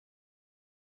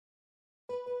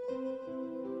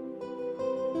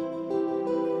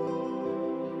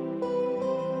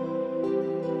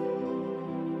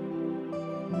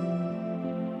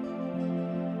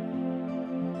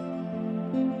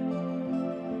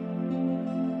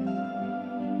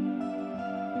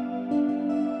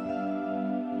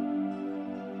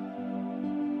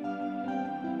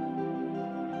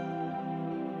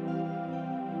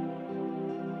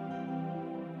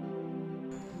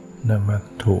นมัต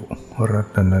ถุรั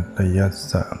ตนัตยัส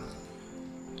สะ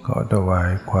ขอถวา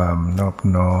ยความนอบ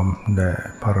น้อมแด่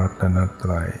พระรัตนต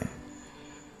รัย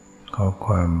ขอค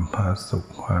วามผาสุก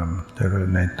ความเจริญ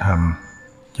ในธรรม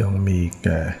จงมีแ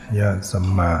ก่ญาติสัม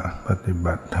มาปฏิ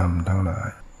บัติธรรมทั้งหลาย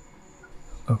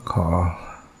ก็ขอ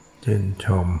ชื่นช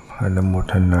มอนุโม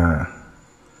ทนา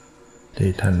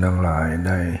ที่ท่านทั้งหลายไ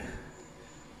ด้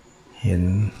เห็น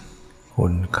คุ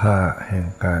ณค่าแห่ง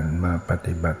การมาป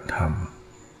ฏิบัติธรรม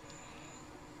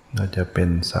น่าจะเป็น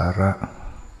สาระ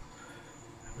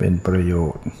เป็นประโย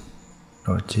ชน์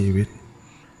ต่อชีวิต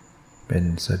เป็น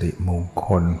สิริมงค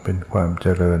ลเป็นความเจ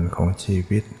ริญของชี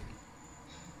วิต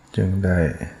จึงได้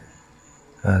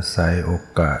อาศัยโอ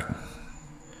กาส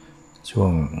ช่ว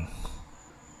ง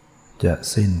จะ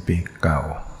สิ้นปีเก่า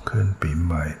ขึ้นปีใ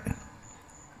หม่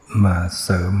มาเส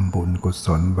ริมบุญกุศ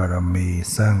ลบารมี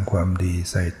สร้างความดี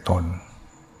ใส่ตน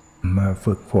มา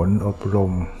ฝึกฝนอบร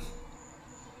ม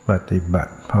ปฏิบั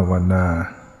ติภาวนา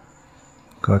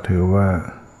ก็ถือว่า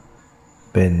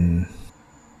เป็น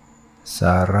ส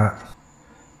าระ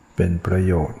เป็นประ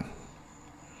โยชน์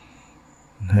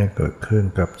ให้เกิดขึ้น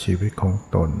กับชีวิตของ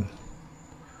ตน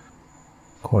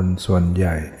คนส่วนให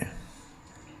ญ่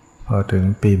พอถึง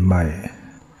ปีใหม่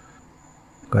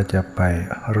ก็จะไป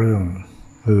เรื่อง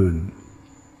อื่น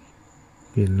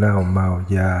กินเหล้าเมา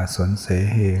ยาสนเส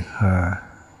เฮฮา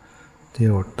เที่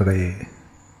ยวเตร่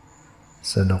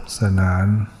สนุกสนาน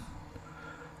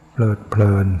เพลิดเพ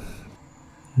ลิน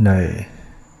ใน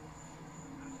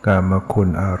กามคุณ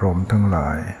อารมณ์ทั้งหล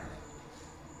าย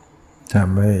ท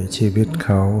ำให้ชีวิตเข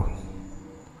า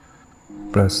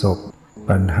ประสบ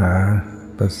ปัญหา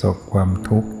ประสบความ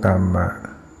ทุกข์ตามมา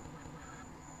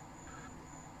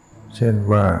เช่น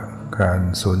ว่าการ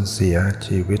สูญเสีย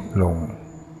ชีวิตลง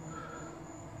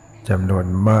จำนวน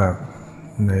มาก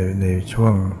ในช่ว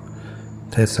ง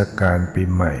เทศกาลปี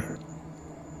ใหม่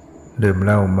ดื่มเห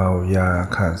ล้าเมายา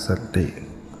ขาดสติ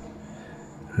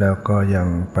แล้วก็ยัง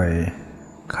ไป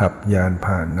ขับยานพ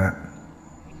าหนะ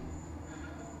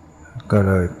ก็เ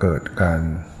ลยเกิดการ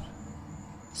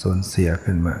สูญเสีย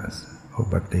ขึ้นมาอุ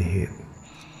บัติเหตุ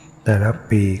แต่ละ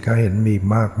ปีก็เห็นมี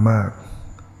มาก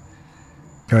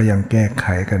ก็ยังแก้ไข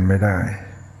กันไม่ได้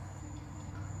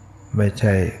ไม่ใ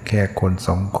ช่แค่คนส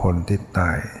องคนที่ต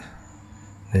าย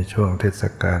ในช่วงเทศ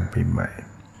กาลปีใหม่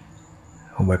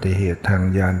อุบัติเหตุทาง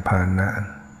ยานพาหนะ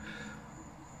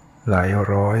หลาย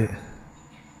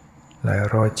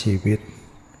ร้อยชีวิต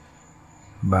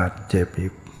บาดเจ็บอี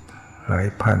กหลาย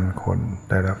พันคน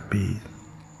แต่ละปี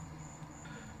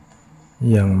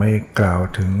ยังไม่กล่าว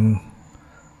ถึง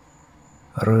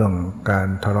เรื่องการ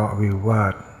ทะเลาะวิวา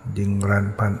ทยิงรัน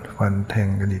ฟันแทง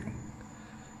กันอีก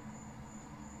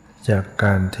จากก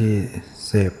ารที่เ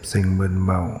สพสิ่งมึน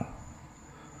เมา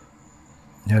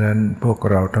ฉะนั้นพวก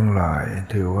เราทั้งหลาย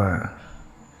ถือว่า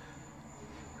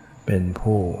เป็น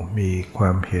ผู้มีคว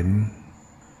ามเห็น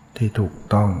ที่ถูก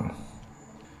ต้อง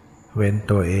เว้น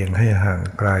ตัวเองให้ห่าง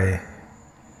ไกล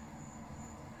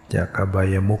จากอบา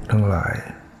ยมุขทั้งหลาย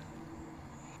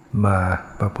มา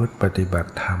ประพฤติปฏิบั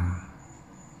ติธรรม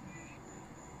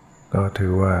ก็ถื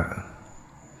อว่า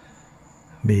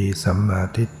มีสัมมา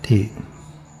ทิฏฐิ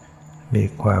มี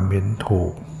ความเห็นถู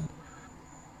ก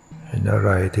เห็นอะไ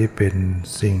รที่เป็น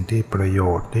สิ่งที่ประโย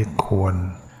ชน์ที่ควร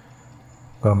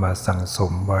ก็มาสั่งส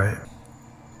มไว้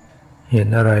เห็น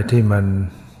อะไรที่มัน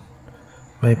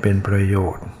ไม่เป็นประโย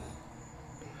ชน์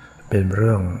เป็นเ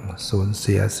รื่องสูญเ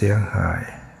สียหาย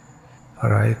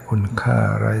ไร้คุณค่า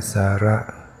ไร้สาระ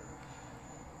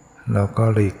เราก็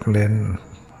หลีกเล่น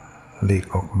หลีก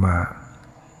ออกมา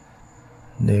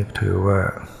นี่ถือว่า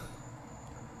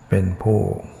เป็นผู้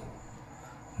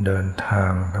เดินทา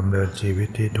งดำเนินชีวิต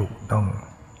ที่ถูกต้อง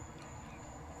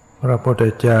พระพุทธ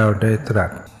เจ้าได้ตรั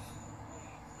ส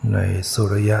ในสุ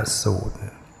ริยสูตร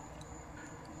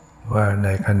ว่าใน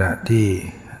ขณะที่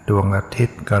ดวงอาทิต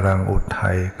ย์กำลังอุ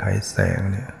ทัยไขแสง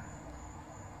เนี่ย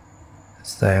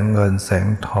แสงเงินแสง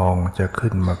ทองจะ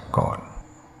ขึ้นมาก่อน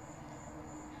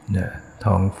เนี่ย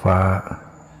ท้องฟ้า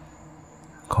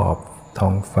ขอบท้อ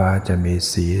งฟ้าจะมี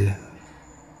สี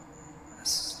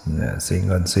เ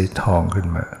งินสีทองขึ้น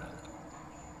มา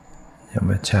อย่างเ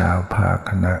มื่อเช้าพา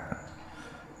คณะ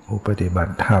ผู้ปฏิบั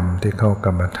ติธรรมที่เข้าก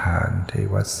รรมฐานที่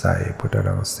วัดไสพุทธ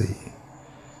รังสี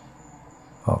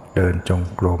ออกเดินจง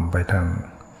กรมไปทาง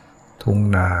ทุ่ง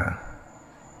นา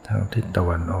ทางทิศตะ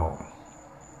วันออก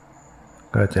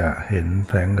ก็จะเห็น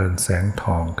แสงเงินแสงท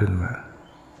องขึ้นมา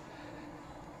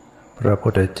พระพุ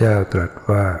ทธเจ้าตรัส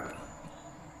ว่า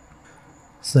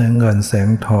แสงเงินแสง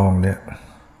ทองเนี่ย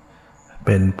เ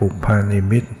ป็นปุพพานิ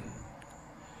มิต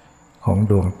ของ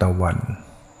ดวงตะวัน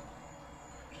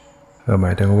ก็หม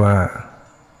ายถึงว่า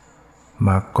ม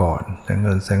าก่อนแสงเ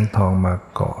งินแสงทองมา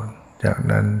ก่อนจาก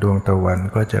นั้นดวงตะวัน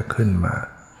ก็จะขึ้นมา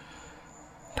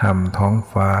ทำท้อง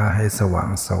ฟ้าให้สว่าง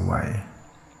ไสว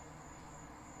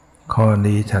ข้อ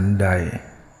นี้ฉันใด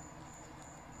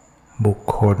บุค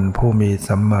คลผู้มี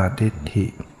สัมมาทิฏฐิ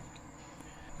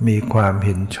มีความเ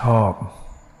ห็นชอบ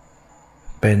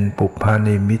เป็นปุพพา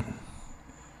นิมิต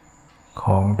ข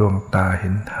องดวงตาเห็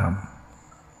นธรรม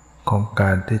ของก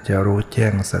ารที่จะรู้แจ้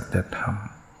งสัจธรรม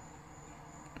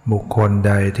บุคคลใ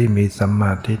ดที่มีสัมม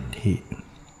าทิฏฐิ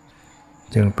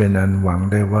จึงเป็นอันหวัง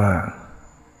ได้ว่า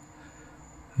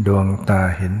ดวงตา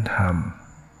เห็นธรรม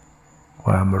ค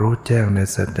วามรู้แจ้งใน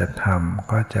สัจธรรม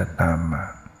ก็จะตามมา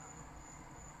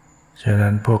ฉะ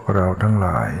นั้นพวกเราทั้งหล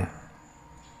าย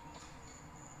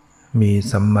มี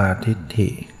สัมมาทิฏฐิ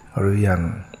หรือยัง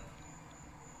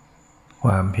คว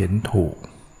ามเห็นถูก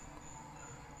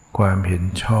ความเห็น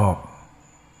ชอบ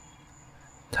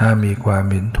ถ้ามีความ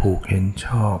เห็นถูกเห็นช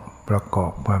อบประกอ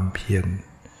บความเพียร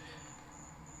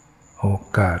โอ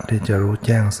กาสที่จะรู้แ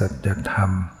จ้งสัจธรร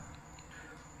ม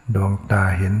ดวงตา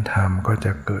เห็นธรรมก็จ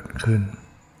ะเกิดขึ้น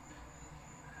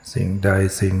สิ่งใด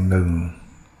สิ่งหนึ่ง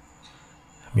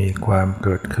มีความเ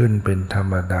กิดขึ้นเป็นธร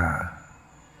รมดา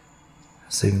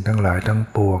สิ่งทั้งหลายทั้ง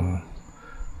ปวง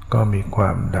ก็มีควา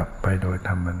มดับไปโดย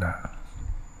ธรรมดา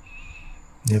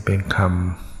นี่เป็นคำ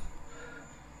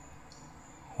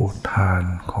อุทาน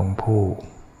ของผู้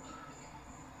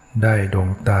ได้ดวง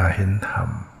ตาเห็นธรรม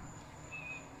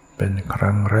เป็นค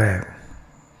รั้งแรก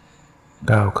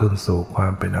ก้าวขึ้นสู่ควา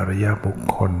มเป็นอริยบุค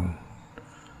คล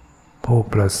ผู้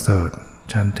ประเสริฐ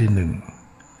ชั้นที่หนึ่ง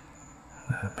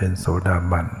เป็นโสดา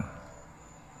บัน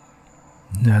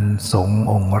นั้นสงฆ์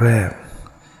องค์แรก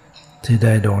ที่ไ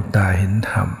ด้ดวงตาเห็น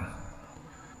ธรรม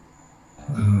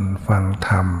ฟังธ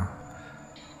รรม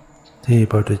ที่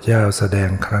พระพุทธเจ้าแสดง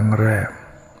ครั้งแรก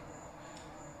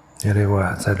เรียกว่า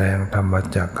แสดงธรรม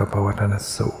จักรกับปวัตตน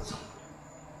สูตร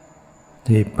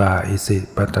ที่ป่าอิสิ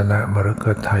ปตนมฤค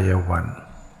ทายวัน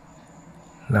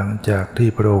หลังจากที่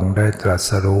พระองค์ได้ตรั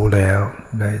สรู้แล้ว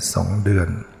ได้2 เดือน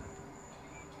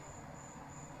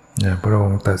พระอ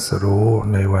งค์ตรัสรู้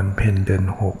ในวันเพ็ญเดือน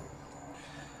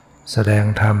6แสดง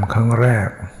ธรรมครั้งแรก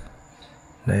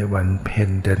ในวันเพ็ญ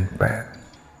เดือน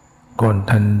8โกณ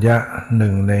ฑัญญะ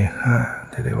1 ใน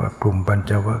 5ที่เรียกว่ากลุ่มปัญ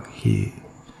จวัคคีย์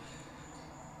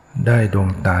ได้ดวง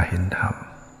ตาเห็นธรรม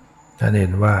ท่านเห็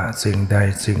นว่าสิ่งใด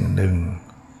สิ่งหนึ่ง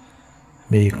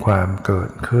มีความเกิ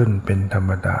ดขึ้นเป็นธรร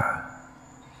มดา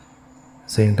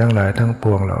สิ่งทั้งหลายทั้งป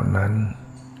วงเหล่านั้น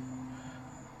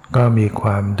ก็มีคว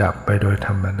ามดับไปโดยธ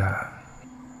รรมดา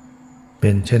เป็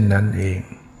นเช่นนั้นเอง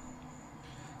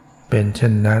เป็นเช่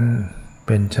นนั้นเ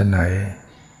ป็นไฉน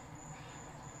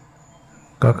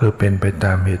ก็คือเป็นไปต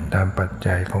ามเหตุตามปัจ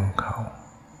จัยของเขา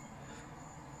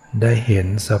ได้เห็น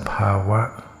สภาวะ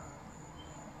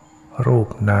รูป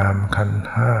นามขันธ์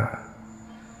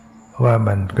5ว่า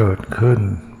มันเกิดขึ้น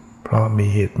เพราะมี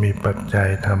เหตุมีปัจจัย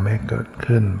ทำให้เกิด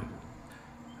ขึ้น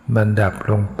มันดับ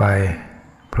ลงไป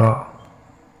เพราะ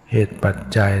เหตุปัจ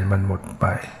จัยมันหมดไป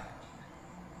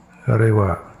ก็เรียกว่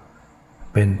า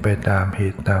เป็นไปตามเห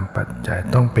ตุตามปัจจัย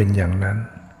ต้องเป็นอย่างนั้น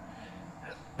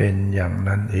เป็นอย่าง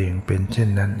นั้นเองเป็นเช่น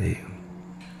นั้นเอง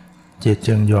จิต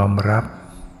จึงยอมรับ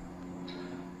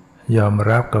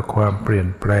กับความเปลี่ยน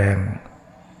แปลง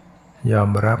ยอม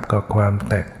รับกับความ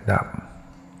แตกดับ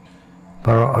เพ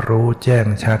ราะรู้แจ้ง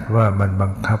ชัดว่ามันบั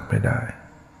งคับไม่ได้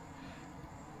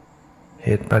เห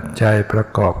ตุปัจจัยประ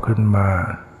กอบขึ้นมา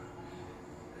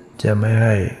จะไม่ใ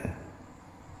ห้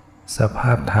สภ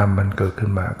าพธรรมมันเกิดขึ้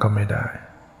นมาก็ไม่ได้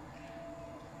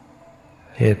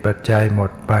เหตุปัจจัยหม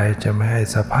ดไปจะไม่ให้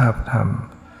สภาพธรรม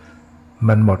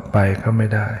มันหมดไปก็ไม่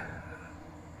ได้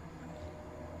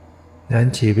ดังนั้น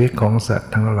ชีวิตของสัต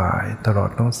ว์ทั้งหลายตลอด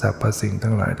ทั้งสรรพสิ่ง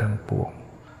ทั้งหลายทั้งปวง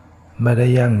ไม่ได้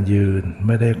ยั่งยืนไ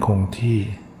ม่ได้คงที่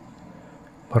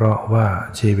เพราะว่า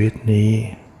ชีวิตนี้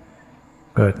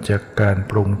เกิดจากการ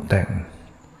ปรุงแต่ง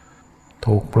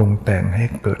ถูกปรุงแต่งให้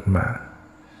เกิดมา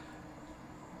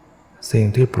สิ่ง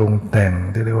ที่ปรุงแต่ง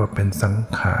ที่เรียกว่าเป็นสัง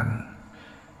ขาร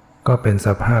ก็เป็นส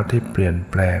ภาพที่เปลี่ยน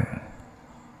แปลง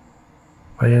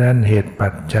เพราะฉะนั้นเหตุปั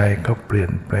จจัยก็เปลี่ย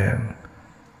นแปลง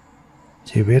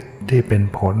ชีวิตที่เป็น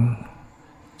ผล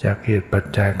จากเหตุปัจ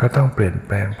จัยก็ต้องเปลี่ยนแป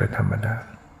ลงไปธรรมดา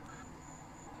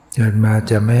เกิดมา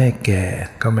จะไม่ให้แก่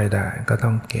ก็ไม่ได้ก็ต้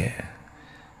องแก่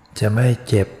จะไม่ให้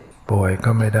เจ็บป่วย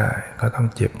ก็ไม่ได้ก็ต้อง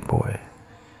เจ็บป่วย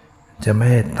จะไม่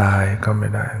ให้ตายก็ไม่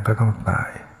ได้ก็ต้องตาย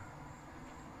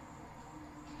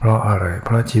เพราะอะไรเพ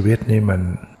ราะชีวิตนี้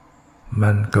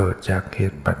มันเกิดจากเห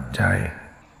ตุปัจจัย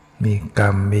มีกรร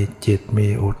มมีจิตมี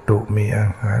อุตุมีอา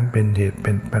หารเป็นเหตุเ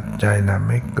ป็นปัจจัยน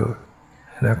ำให้เกิด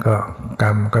แล้วก็กร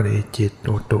รมก็ดีจิต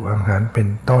อุตุอาหารเป็น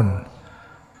ต้น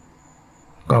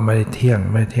ก็ไม่เที่ย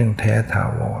งแท้ถา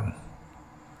วร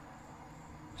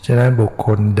ฉะนั้นบุคค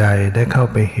ลใดได้เข้า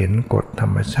ไปเห็นกฎธร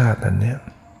รมชาติอันเนี้ย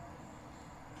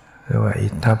เรียกว่าอิ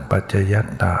ทธัปปัจจยัต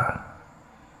ตา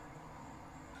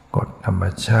กฎธรรม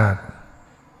ชาติ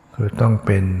คือต้องเ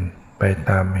ป็นไป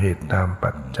ตามเหตุตาม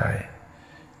ปัจจัย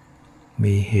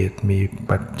มีเหตุมี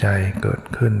ปัจจัยเกิด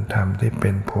ขึ้นธรรมที่เป็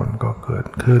นผลก็เกิด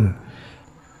ขึ้น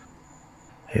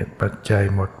เหตุปัจจัย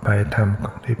หมดไปธรรม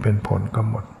ที่เป็นผลก็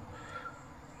หมด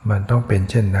มันต้องเป็น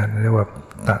เช่นนั้นเรียกว่า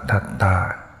ตถาตา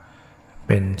เ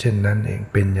ป็นเช่นนั้นเอง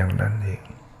เป็นอย่างนั้นเอง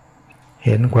เ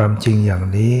ห็นความจริงอย่าง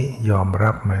นี้ยอม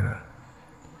รับไหมล่ะ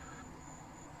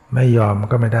ไม่ยอม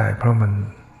ก็ไม่ได้เพราะมัน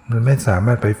ไม่สาม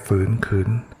ารถไปฝืนขืน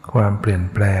ความเปลี่ยน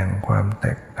แปลงความแต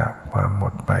กดับความหม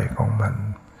ดไปของมั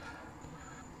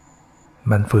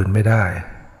นฝืนไม่ได้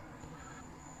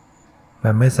มั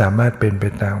นไม่สามารถเป็นไป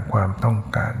ตามความต้อง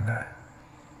การได้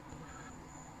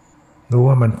รู้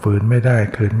ว่ามันฝืนไม่ได้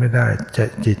ขืนไม่ได้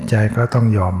จิตใจก็ต้อง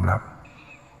ยอมรับ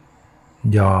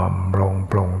ยอม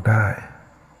ปรงได้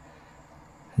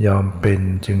ยอมเป็น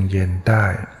จึงเย็นได้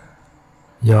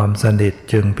ยอมสนิท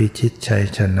จึงพิชิตชัย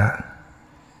ชนะ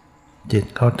จิต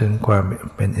เข้าถึงความ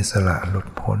เป็นอิสระหลุด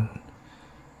พ้น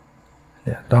เ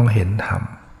นี่ยต้องเห็นธรรม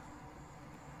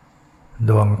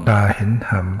ดวงตาเห็นธ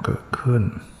รรมเกิดขึ้น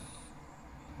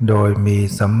โดยมี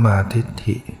สัมมาทิฏ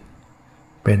ฐิ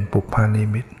เป็นปุพพานิ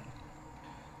มิต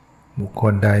บุคค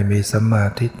ลใดมีสัมมา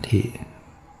ทิฏฐิ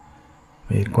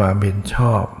มีความเห็นช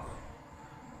อบ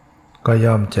ก็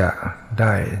ย่อมจะไ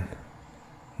ด้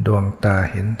ดวงตา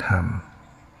เห็นธรรม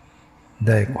ไ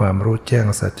ด้ความรู้แจ้ง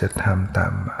สัจธรรมตา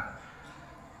มมา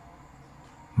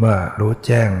เมื่อรู้แ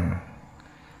จ้ง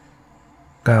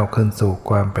ก้าวขึ้นสู่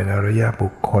ความเป็นอริยบุ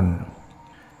คคล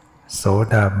โส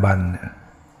ดาบัน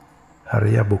อ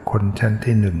ริยบุคคลชั้น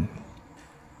ที่หนึ่ง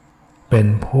เป็น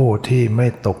ผู้ที่ไม่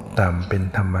ตกต่ำเป็น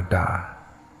ธรรมดา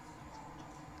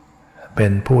เป็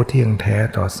นผู้เที่ยงแท้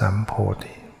ต่อสัมโพ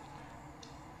ธิ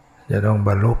จะต้องบ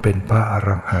รรลุเป็นพระอร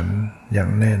หันต์อย่าง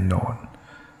แน่นอน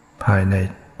ภายใน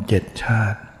7 ชา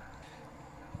ติ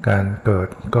การเกิด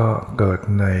ก็เกิด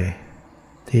ใน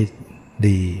ที่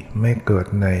ดีไม่เกิด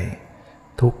ใน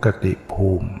ทุกขติภู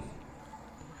มิ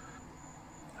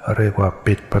เรียกว่า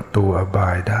ปิดประตูอบา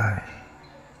ยได้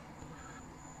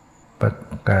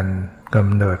การก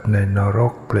ำเนิดในนร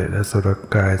กเปรตอสุร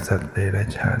กายสัตว์เดรัจ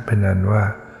ฉานเป็นนั้นว่า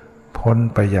พ้น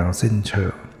ไปอย่างสิ้นเชิ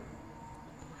ง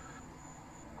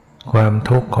ความ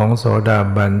ทุกข์ของโสดา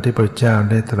บันที่พระเจ้า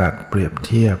ได้ตรัสเปรียบเ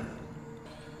ทียบ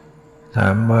ถา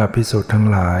มว่าภิกษุทั้ง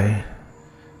หลาย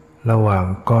ระหว่าง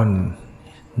ก้อน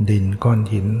ดินก้อน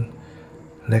หิน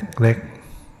เล็ก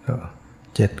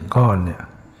ๆ7 ก้อนเนี่ย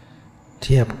เ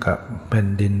ทียบกับแผ่น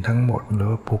ดินทั้งหมดหรื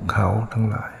อภูเขาทั้ง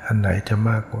หลายอันไหนจะม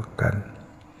ากกว่ากัน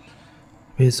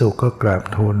ภิกษุก็กราบ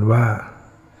ทูลว่า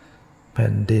แผ่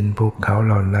นดินภูเขาเ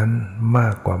หล่านั้นมา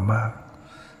กกว่ามาก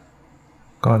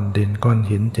ก้อนดินก้อน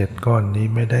หิน7 ก้อนนี้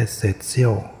ไม่ได้เศษเสี้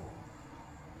ยว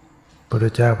พระพุทธ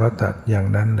เจ้าพระตรัสอย่าง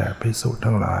นั้นแหละภิกษุ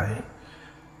ทั้งหลาย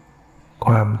ค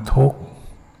วามทุกข์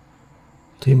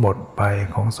ที่หมดไป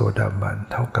ของโสดาบัน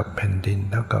เท่ากับแผ่นดิน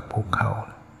เท่ากับภูเขา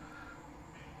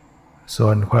ส่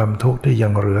วนความทุกข์ที่ยั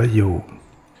งเหลืออยู่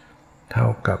เท่า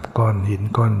กับก้อนหิน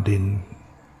ก้อนดิน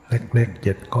เล็กๆ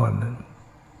7 ก้อนนั้น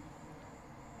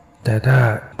แต่ถ้า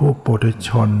ผู้ปุถุช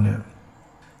นเนี่ย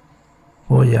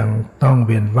ผู้ยังต้องเ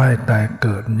วียนว่ายตายเ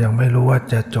กิดยังไม่รู้ว่า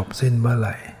จะจบสิ้นเมื่อไห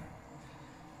ร่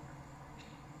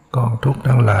กองทุกข์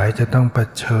ทั้งหลายจะต้องเผ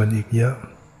ชิญอีกเยอะ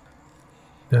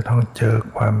จะต้องเจอ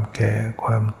ความแก่คว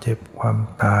ามเจ็บความ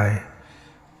ตาย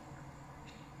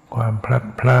ความพลัด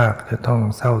พรากจะต้อง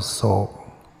เศร้าโศก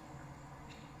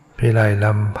พิไรล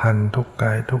ำพันธ์ทุกก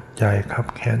ายทุกใจคับ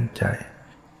แค้นใจ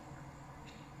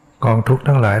กองทุกข์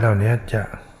ทั้งหลายเหล่านี้จะ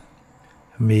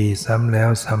มีซ้ำแล้ว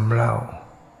ซ้ำเล่า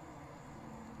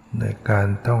ในการ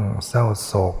ต้องเศร้าโ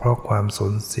ศกเพราะความสู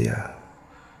ญเสีย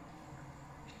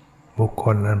บุคค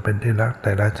ลนั้นเป็นที่รักแ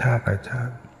ต่ละชาติ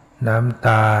น้ำต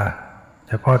าเ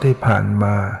ฉพาะที่ผ่านม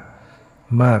า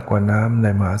มากกว่าน้ำใน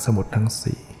มหาสมุทรทั้ง4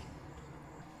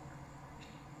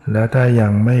และถ้ายั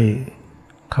งไม่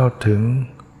เข้าถึง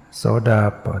โสดา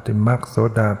ปฏิมรรคโส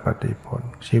ดาปฏิผล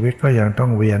ชีวิตก็ยังต้อ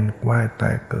งเวียนว่ายตา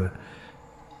ยเกิด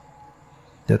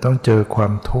จะต้องเจอควา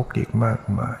มทุกข์อีกมาก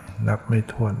มายนับไม่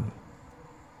ถ้วน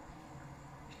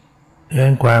ดัง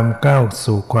นั้นความก้าว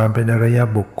สู่ความเป็นอริย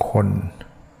บุคคล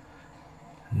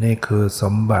นี่คือส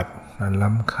มบัติอันล้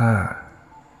ำค่า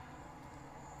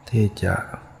ที่จะ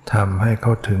ทำให้เข้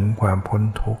าถึงความพ้น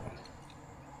ทุกข์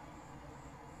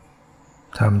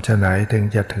ทำไฉนถึง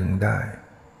จะถึงได้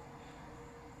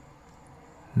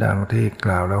ดังที่ก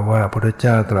ล่าวแล้วว่าพระพุทธเ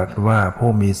จ้าตรัสว่าผู้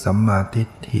มีสัมมาทิฏ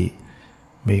ฐิ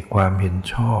มีความเห็น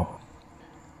ชอบ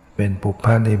เป็นปุพพ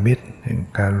นิมิตแห่ง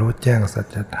การรู้แจ้งสั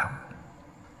จธรรม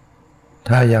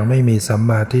ถ้ายังไม่มีสัม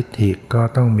มาทิฏฐิก็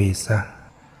ต้องมีซะ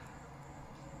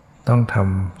ต้องท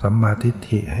ำสัมมาทิฏ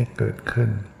ฐิให้เกิดขึ้น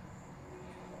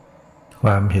คว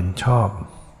ามเห็นชอบ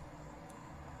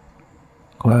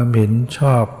ความเห็นช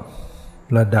อบ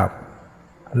ระดับ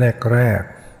แรก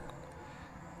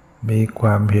ๆมีคว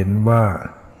ามเห็นว่า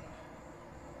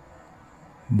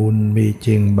บุญมีจ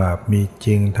ริงบาปมีจ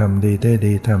ริงทำดีได้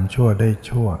ดีทำชั่วได้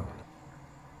ชั่ว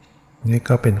นี่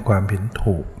ก็เป็นความเห็น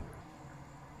ถูก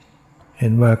เห็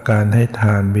นว่าการให้ท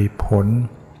านมีผล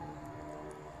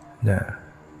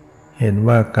เห็น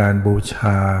ว่าการบูช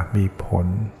ามีผล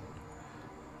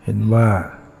เห็นว่า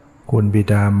คุณบิ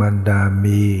ดามารดา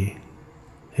มี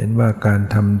เห็นว่าการ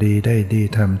ทำดีได้ดี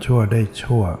ทำชั่วได้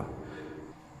ชั่ว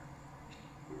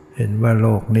เห็นว่าโล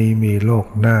กนี้มีโลก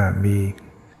หน้ามี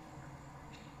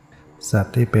สัต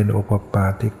ว์ที่เป็นโอปปา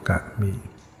ติกะ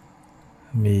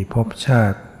มีภพชา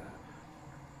ติ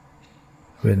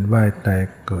เวียนว่ายตาย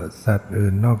เกิดสัตว์อื่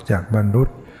นนอกจากมนุษ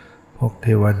ย์พวกเท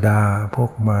วดาพว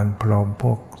กมารพรหมพ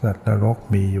วกสัตว์นรก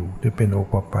มีอยู่ที่เป็นโอ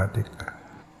ปปาติกะ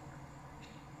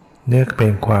เนี่ยเป็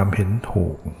นความเห็นถู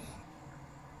ก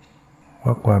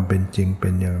ว่าความเป็นจริงเป็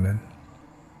นอย่างนั้น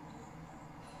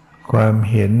ความ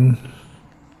เห็น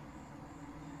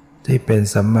ที่เป็น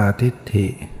สัมมาทิฏฐิ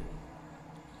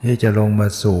ที่จะลงมา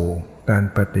สู่การ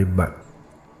ปฏิบัติ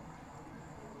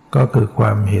ก็คือคว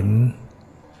ามเห็น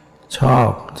ชอบ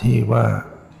ที่ว่า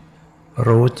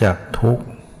รู้จักทุกข์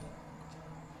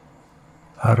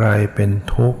อะไรเป็น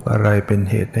ทุกข์อะไรเป็น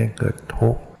เหตุให้เกิดทุ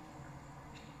กข์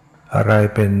อะไร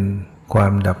เป็นควา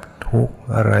มดับทุกข์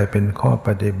อะไรเป็นข้อป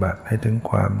ฏิบัติให้ถึง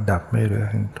ความดับไม่เหลือ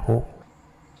แห่งทุกข์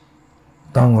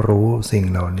ต้องรู้สิ่ง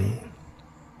เหล่านี้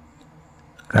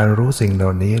การรู้สิ่งเหล่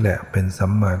านี้แหละเป็นสั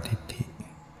มมาทิฏฐิ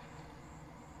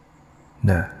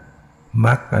มร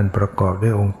รคอันประกอบด้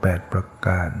วยองค์8ประก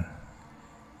าร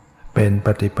เป็นป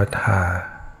ฏิปทา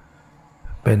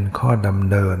เป็นข้อดำ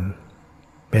เนิน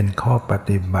เป็นข้อป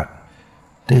ฏิบัติ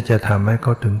ที่จะทำให้เข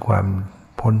าถึงความ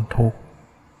พ้นทุกข์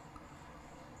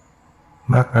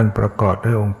มรรคอันประกอบ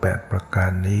ด้วยองค์8ประกา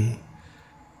รนี้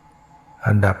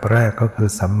อันดับแรกก็คือ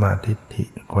สัมมาทิฏฐิ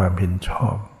ความเห็นชอ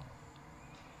บ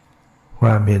คว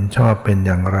ามเห็นชอบเป็นอ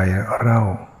ย่างไรเล่า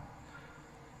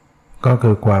ก็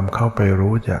คือความเข้าไป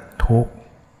รู้จักทุกข์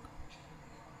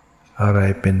อะไร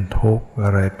เป็นทุกข์อะ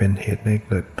ไรเป็นเหตุให้เ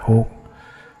กิดทุกข์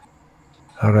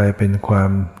อะไรเป็นควา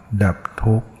มดับ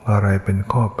ทุกข์อะไรเป็น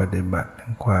ข้อปฏิบัติถึ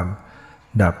งความ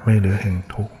ดับไม่เหลือแห่ง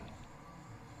ทุกข์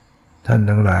ท่าน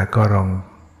ทั้งหลายก็ลอง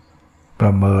ปร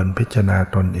ะเมินพิจารณา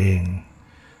ตนเอง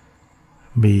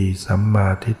มีสัมมา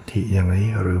ทิฏฐิอย่างนี้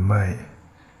หรือไม่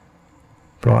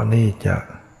เพราะนี่จะ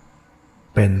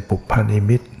เป็นปุพพนิ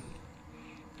มิต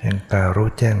แห่งการรู้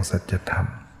แจ้งสัจธรรม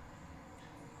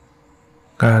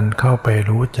การเข้าไป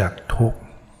รู้จักทุกข์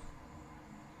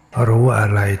รู้อะ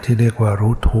ไรที่เรียกว่า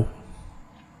รู้ทุกข์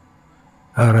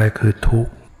อะไรคือทุก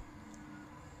ข์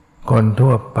คน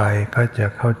ทั่วไปก็จะ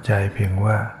เข้าใจเพียง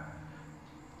ว่า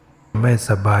ไม่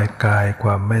สบายกายคว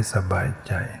ามไม่สบายใ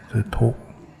จคือทุกข์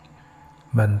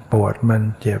มันปวดมัน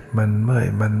เจ็บมันเมื่อย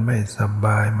มันไม่สบ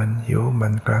ายมันหิวมั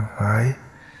นกระหาย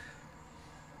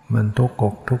มันทุกข์อ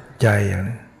กทุกข์ใจอย่าง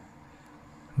นี้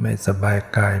ไม่สบาย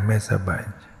กายไม่สบาย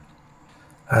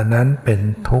อันนั้นเป็น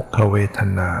ทุกขเวท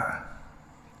นา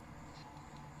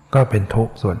ก็เป็นทุก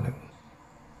ข์ส่วนหนึ่ง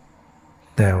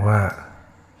แต่ว่า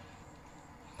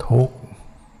ทุก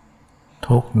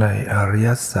ข์ในอริย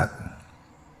สัจ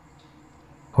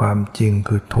ความจริง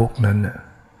คือทุกข์นั้นน่ะ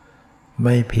ไ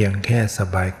ม่เพียงแค่ส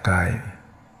บายกาย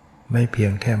ไม่เพีย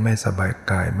งแค่ไม่สบาย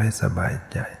กายไม่สบาย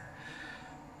ใจ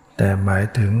แต่หมาย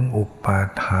ถึงอุปา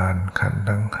ทานขันธ์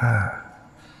ทั้งห้า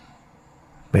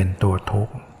เป็นตัวทุก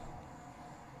ข์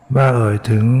ว่า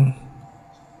ถึง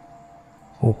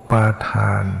อุปาท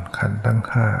านขันธ์ทั้ง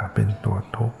ห้าเป็นตัว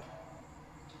ทุกข์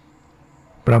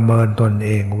ประเมินตนเ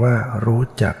องว่ารู้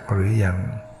จักหรือยัง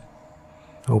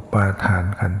อุปาทาน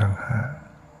ขันธ์ทั้งห้า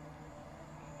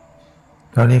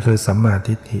ตอนนี้คือสัมมา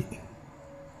ทิฏฐิ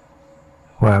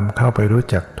ความเข้าไปรู้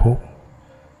จักทุกข์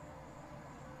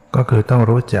ก็คือต้อง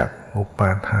รู้จักอุปา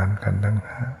ทานขันธ์ทั้ง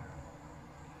ห้า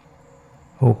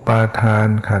อุปาทาน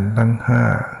ขันธ์ทั้งห้า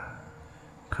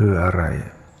คืออะไร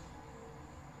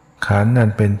ขันธ์นั้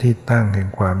นเป็นที่ตั้งแห่ง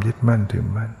ความยึดมั่นถือ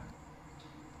มั่น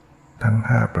ทั้ง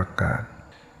5ประการ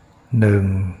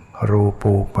 1. รู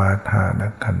ปูปาทาน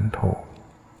ขันโธ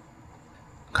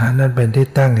ขันธ์นั้นเป็นที่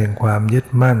ตั้งแห่งความยึด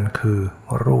มั่นคือ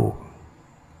รูป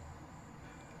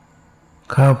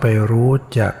เข้าไปรู้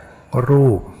จักรู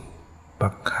ปปั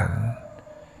กขันธ์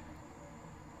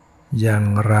อย่าง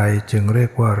ไรจึงเรีย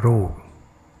กว่ารูป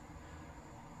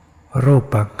รู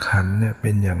ปขันธ์เนี่ยเ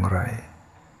ป็นอย่างไร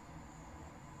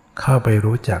เข้าไป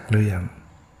รู้จักหรือยัง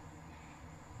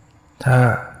ถ้า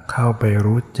เข้าไป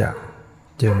รู้จัก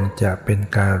จึงจะเป็น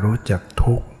การรู้จัก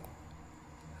ทุกข์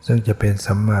ซึ่งจะเป็น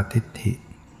สัมมาทิฏฐิ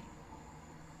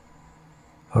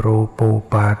รูปู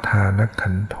ปาทานขั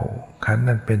นโธขันธ์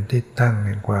นั้นเป็นที่ตั้งแ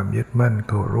ห่งความยึดมั่น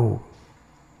คือรูป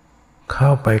เข้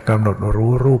าไปกำหนด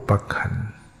รู้รูปขันธ์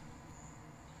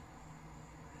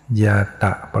ญาต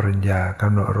ะปริญญาก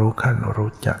ำหนดรู้ขั้น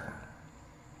รู้จั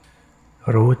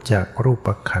กรูป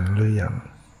ขันธ์หรือยัง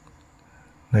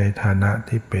ในฐานะ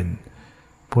ที่เป็น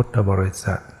พุทธบริ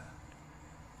ษัท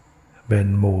เป็น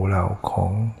หมู่เหล่าขอ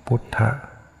งพุทธ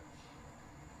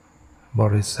บ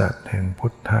ริษัทแห่งพุ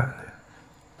ทธะ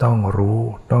ต้องรู้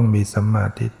ต้องมีสัมมา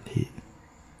ทิฏฐิ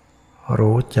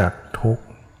รู้จักทุกข์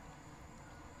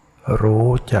รู้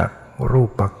จักรู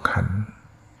ปขันธ์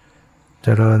เจ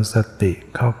ริญสติ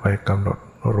เข้าไปกำหนด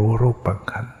รู้รูป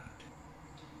ขันธ์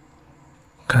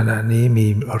ขณะนี้มี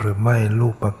หรือไม่รู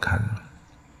ปขันธ์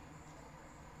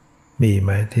มีไหม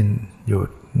ที่อยู่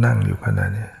นั่งอยู่ขณะ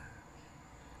นี้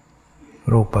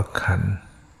รูปขันธ์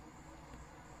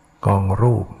กอง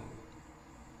รูป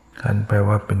ขันธ์แปล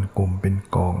ว่าเป็นกลุ่มเป็น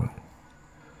กอง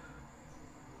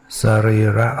สรี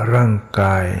ระร่างก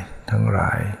ายทั้งหล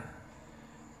าย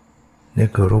นี่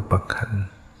คือรูปขันธ์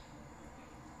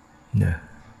เนี่ย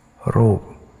รูป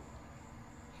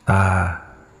ตา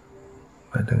ห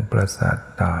มายถึงประสาท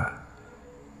ตา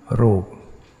รูป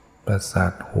ประสา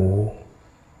ทหู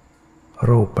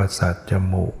รูปประสาทจ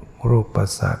มูกรูปประ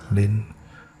สาทลิ้น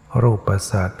รูปประ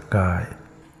สาทกาย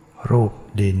รูป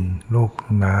ดินรูป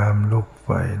น้ำรูปไฟ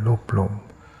รูปลม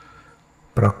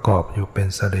ประกอบอยู่เป็น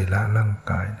สรีระร่าง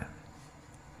กาย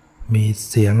มี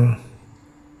เสียง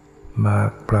มา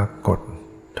ปรากฏ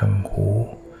ทางหู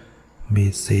มี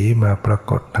สีมาปรา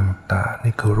กฏทางตา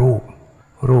นี่คือ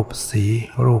รูปสี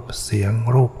รูปเสียง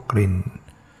รูปกลิ่น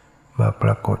มาปร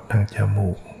ากฏทางจมู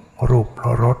กรูป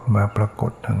รสมาปราก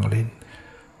ฏทางลิ้น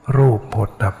รูปโผฏ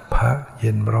ฐัพพะเ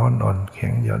ย็นร้อนอ่อนแข็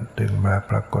งหย่อนตึงมา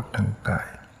ปรากฏทางกาย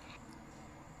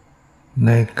ใ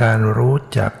นการรู้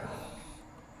จัก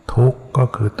ทุกข์ก็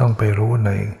คือต้องไปรู้ใ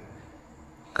น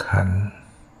ขันธ์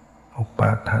อุป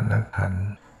าทานขันธ์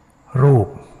รูป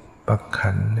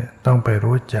ขันธ์เนี่ยต้องไป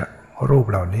รู้จักรูป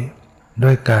เหล่านี้ด้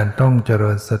วยการต้องเจ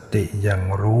ริญสติอย่าง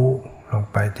รู้ลง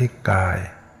ไปที่กาย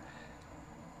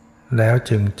แล้ว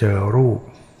จึงเจอรูป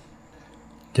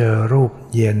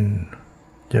เย็น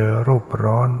เจอรูป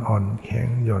ร้อนอ่อนแข็ง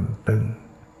หย่อนตึง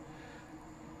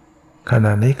ขณ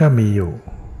ะนี้ก็มีอยู่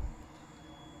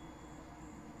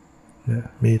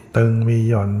มีตึงมี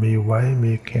หย่อนมีไว้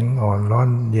มีแข็งอ่อนร้อน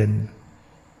เย็น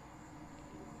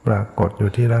ปรากฏอ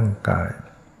ยู่ที่ร่างกาย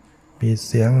มีเ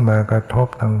สียงมากระทบ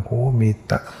ทางหู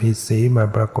มีสีมา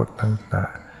ปรากฏทางตา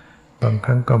บางค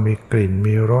รั้งก็มีกลิ่น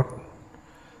มีรส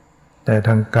แต่ท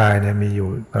างกายเนี่ยมีอยู่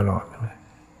ตลอด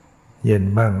เย็น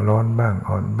บ้างร้อนบ้าง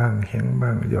อ่อนบ้างแข็งบ้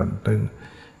างหย่อนตึง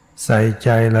ใส่ใจ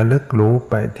ระลึกรู้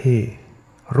ไปที่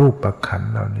รูปขัน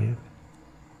ธ์เหล่านี้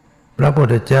พระพุท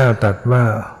ธเจ้าตรัสว่า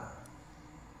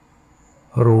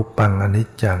รูปังอนิจ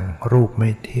จังรูปไม่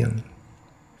เที่ยง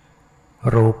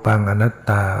รูปังอนัต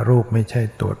ตารูปไม่ใช่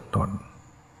ตัวตน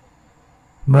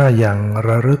เมื่ออย่างร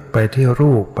ะลึกไปที่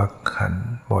รูปขันธ์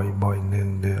บ่อยๆเ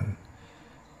นือง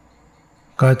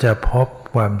ๆก็จะพบ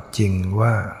ความจริงว่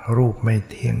ารูปไม่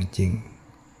เที่ยงจริง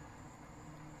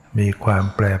มีความ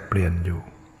แปรเปลี่ยนอยู่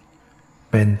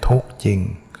เป็นทุกข์จริง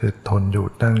คือทนอยู่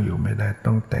ตั้งอยู่ไม่ได้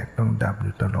ต้องแตกต้องดับอ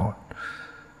ยู่ตลอด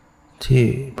ที่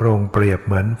พระองค์เปรียบเ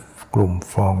หมือนกลุ่ม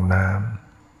ฟองน้ำ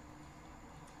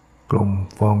กลุ่ม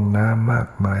ฟองน้ำมาก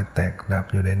มายแตกดับ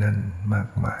อยู่ในนั้นมาก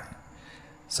มาย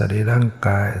สรีระร่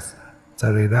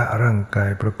างกาย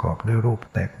ประกอบด้วยรูป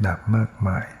แตกดับมากม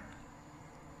าย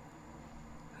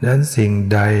ดังนั้นสิ่ง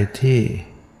ใดที่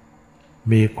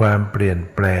มีความเปลี่ยน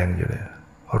แปลงอยู่เนี่ย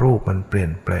รูปมันเปลี่ย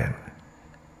นแปลง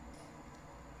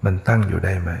มันตั้งอยู่ไ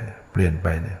ด้ไหมเปลี่ยนไป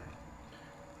เนี่ย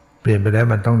เปลี่ยนไปแล้ว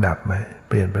มันต้องดับไหม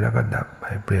เปลี่ยนไปแล้วก็ดับไป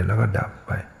เปลี่ยนแล้วก็ดับไ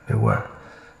ปเรียกว่า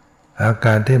อาก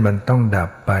ารที่มันต้องดับ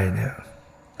ไปเนี่ย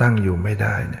ตั้งอยู่ไม่ไ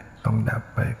ด้เนี่ยต้องดับ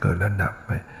ไปเกิดแล้วดับไ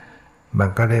ปมัน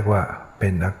ก็เรียกว่าเป็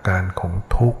นอาการของ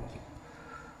ทุก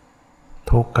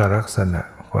ขลักษณะ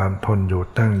ความทนอยู่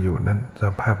ตั้งอยู่นั้นส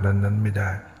ภาพนั้นไม่ไ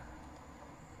ด้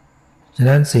ฉะ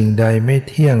นั้นสิ่งใดไม่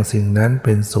เที่ยงสิ่งนั้นเ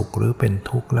ป็นสุขหรือเป็น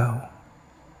ทุกข์เล่า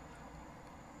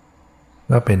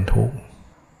ก็เป็นทุกข์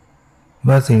เ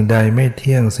มื่อสิ่งใดไม่เ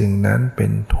ที่ยงสิ่งนั้นเป็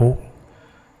นทุกข์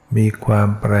มีความ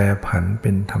แปรผันเป็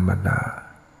นธรรมดา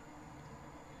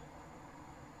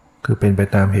คือเป็นไป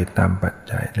ตามเหตุตามปัจ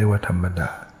จัยเรียกว่าธรรมดา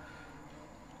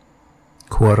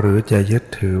ควรหรือจะยึด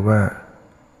ถือว่า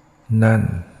นั่น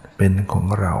เป็นของ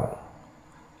เรา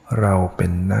เราเป็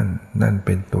นนั่นนั่นเ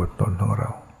ป็นตัวตนของเร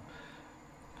า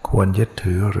ควรยึด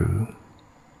ถือหรือ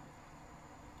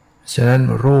ฉะนั้น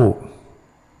รูป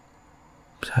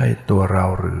ใช่ตัวเรา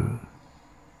หรือ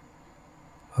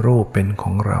รูปเป็นข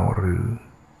องเราหรือ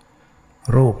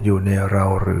รูปอยู่ในเรา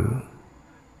หรือ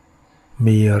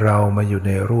มีเรามาอยู่ใ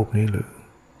นรูปนี้หรือ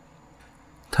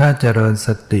ถ้าเจริญส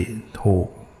ติถูก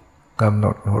กำหน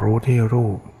ดรู้ที่รู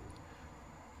ป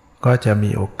ก็จะมี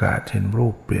โอกาสเห็นรู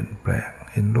ปเปลี่ยนแปลง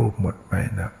เห็นรูปหมดไป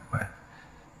ดับไป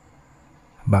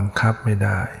บังคับไม่ไ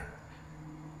ด้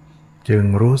จึง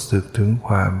รู้สึกถึงค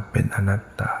วามเป็นอนัต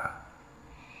ตา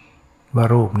ว่า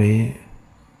รูปนี้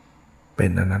เป็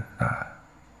นอนัตตา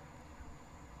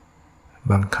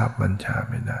บังคับบัญชา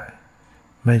ไม่ได้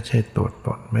ไม่ใช่ตัวต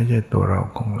นไม่ใช่ตัวเรา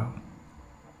ของเรา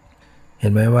เห็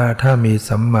นไหมว่าถ้ามี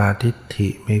สัมมาทิฏฐิ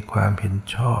มีความเห็น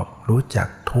ชอบรู้จัก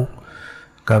ทุกข์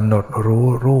กำหนดรู้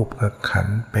รูปกับขัน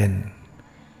ธ์เป็น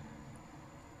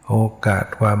โอกาส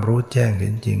ความรู้แจ้งเห็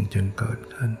นจริงจึงเกิด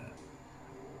ขึ้น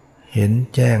เห็น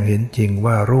แจ้งเห็นจริง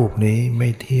ว่ารูปนี้ไม่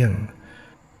เที่ยง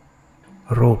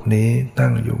รูปนี้ตั้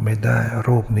งอยู่ไม่ได้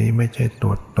รูปนี้ไม่ใช่ตั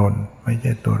วตนไม่ใ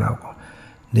ช่ตัวเรา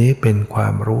นี้เป็นควา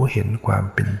มรู้เห็นความ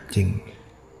เป็นจริง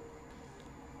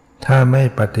ถ้าไม่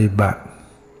ปฏิบัติ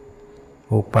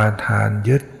อุปาทาน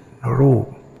ยึดรูป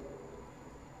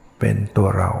เป็นตัว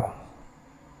เรา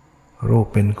รูป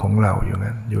เป็นของเราอยู่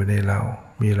นั้นอยู่ในเรา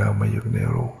มีเรามาอยู่ใน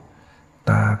รูป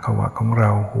ตาก็ว่าของเร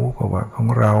าหูก็ว่าของ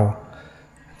เรา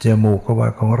จมูกก็ว่า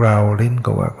ของเราลิ้น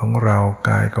ก็ว่าของเราก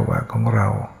ายก็ว่าของเรา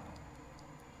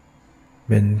เ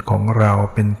ป็นของเรา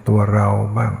เป็นตัวเรา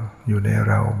บ้างอยู่ใน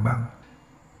เราบ้าง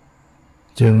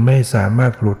จึงไม่สามาร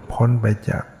ถหลุดพ้นไป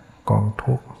จากกอง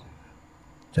ทุกข์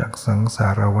จากสังสา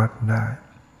รวัฏได้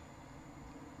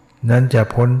นั้นจะ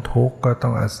พ้นทุกข์ก็ต้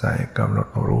องอาศัยกำหนด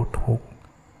รู้ทุกข์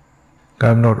ก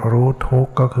ำหนดรู้ทุก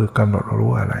ข์ก็คือกำหนด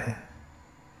รู้อะไร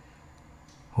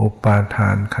อุปาทา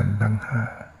นขันธ์ทั้งห้า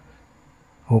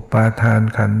อุปาทาน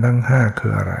ขันธ์ทั้งห้าคื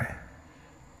ออะไร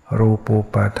รูปู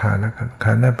ปาทานขันธ์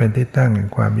ขันธ์นั้นเป็นที่ตั้งแห่ง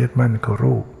ความยึดมั่นคือ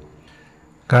รูป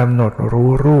กำหนดรู้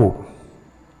รูป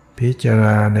พิจารณ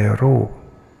าในรูป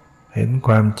เห็นค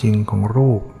วามจริงของ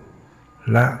รูป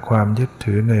ละความยึด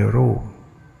ถือในรูป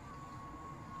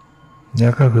นี่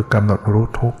ก็คือกำหนดรู้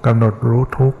ทุกข์กำหนดรู้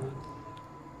ทุกข์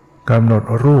กำหนด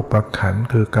รูปขันธ์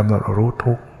คือกำหนดรู้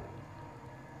ทุกข์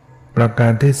ประกา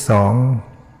รที่สอง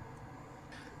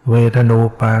เวทนู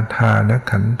ปาทาน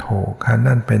ขันโธขันธ์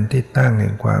นั้นเป็นที่ตั้งแห่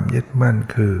งความยึดมั่น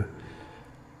คือ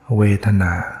เวทน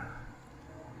า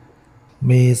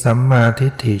มีสัมมาทิ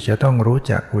ฏฐิจะต้องรู้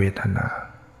จักเวทนา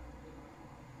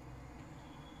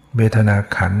เวทนา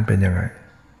ขันธ์เป็นยังไง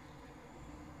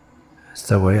เส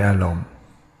วยอารมณ์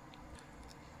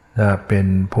ถ้าเป็น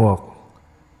พวก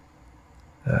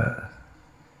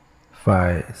ฝ่า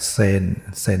ยเซ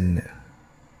นเนี่ย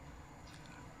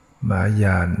มหาย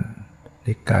าน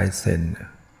นิกายเซน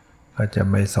ก็จะ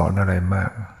ไม่สอนอะไรมา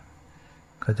ก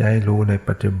ก็จะให้รู้ใน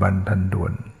ปัจจุบันทันด่ว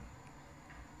น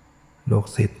ลูก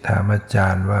ศิษย์ถามอาจา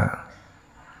รย์ว่า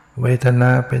เวทนา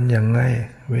เป็นยังไง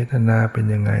เวทนาเป็น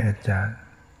ยังไงอาจารย์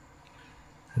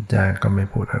ก็ไม่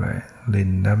พูดอะไรลิน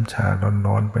น้ำชา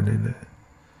ร้อนๆไปเรื่อย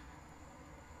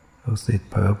ๆลูกศิษย์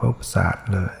เผลอปุ๊บสาด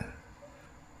เลย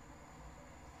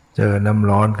เจอน้ำ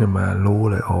ร้อนขึ้นมารู้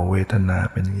เลยโอ้เวทนา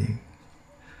เป็นอย่างนี้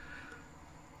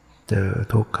เจอ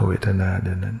ทุกขเวทนาเ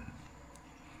ดี๋ยวนั้น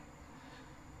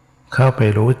เข้าไป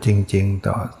รู้จริงๆ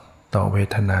ต่อเว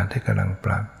ทนาที่กำลังป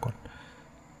รากฏ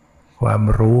ความ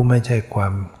รู้ไม่ใช่ควา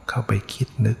มเข้าไปคิด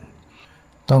นึก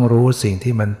ต้องรู้สิ่ง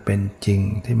ที่มันเป็นจริง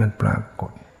ที่มันปราก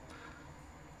ฏ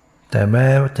แต่แม้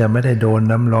จะไม่ได้โดน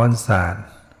น้ำร้อนสาด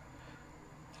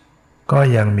ก็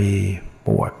ยังมีป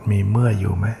วดมีเมื่อยอ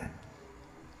ยู่ไหม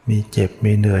มีเจ็บ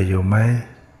มีเหนื่อยอยู่ไหม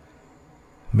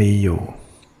มีอยู่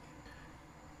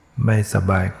ไม่ส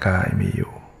บายกายมีอ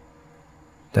ยู่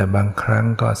แต่บางครั้ง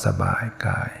ก็สบายก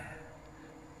าย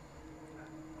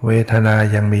เวทนา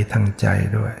ยังมีทางใจ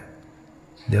ด้วย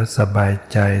เดี๋ยวสบาย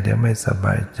ใจเดี๋ยวไม่สบ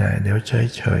ายใจเดี๋ยว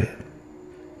เฉย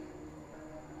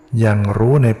ๆยัง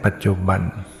รู้ในปัจจุบัน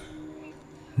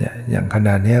เนี่ยอย่างขณ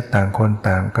ะนี้ต่างคน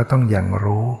ต่างก็ต้องยัง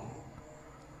รู้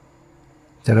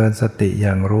เจริญสติอ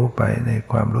ย่างรู้ไปใน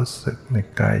ความรู้สึกใน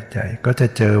กายใจก็จะ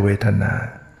เจอเวทนา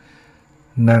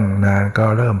นั่งนานก็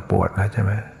เริ่มปวดแล้วใช่ไห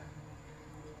ม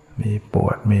มีปว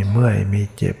ดมีเมื่อยมี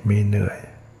เจ็บมีเหนื่อย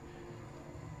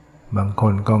บางค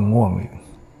นก็ง่วงอีก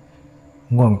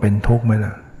ง่วงเป็นทุกข์ไหม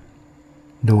ล่ะ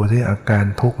ดูที่อาการ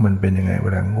ทุกข์มันเป็นยังไงเว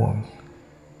ลาง่ว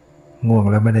ง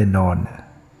แล้วไม่ได้นอน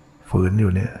ฝืนอ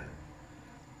ยู่เนี่ย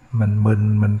มันมึน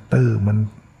มันตื้อมัน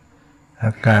อ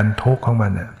าการทุกข์ของมั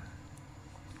นเนี่ย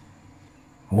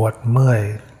ปวดเมื่อย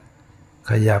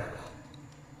ขยับ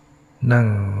นั่ง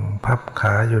พับข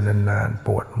าอยู่นานๆป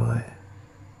วดเมื่อย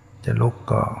จะลุก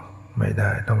ก็ไม่ได้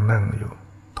ต้องนั่งอยู่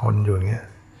ทนอยู่อย่างเงี้ย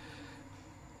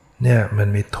เนี่ยมัน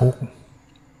มีทุกข์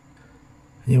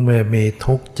ยิ่งมี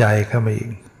ทุกข์ใจเข้ามาอี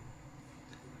ก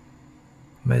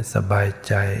ไม่สบายใ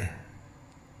จ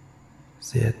เ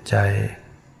สียใจ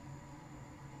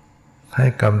ให้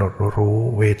กำหนดรู้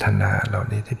เวทนาเหล่า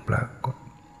นี้ที่ปรากฏ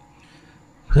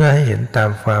เพื่อให้เห็นตาม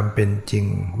ความเป็นจริง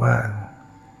ว่า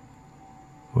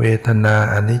เวทนา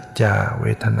อนิจจาเว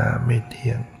ทนาไม่เ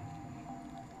ที่ยง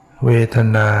เวท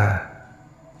นา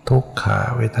ทุกขา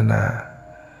เวทนา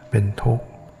เป็นทุกข์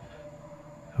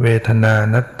เวทนา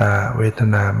นัตตาเวท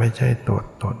นาไม่ใช่ตัว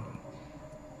ตน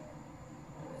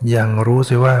ยังรู้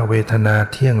สิว่าเวทนา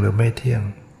เที่ยงหรือไม่เที่ยง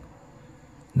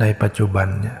ในปัจจุบัน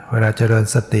เนี่ยเวลาเจริญ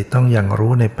สติต้องยัง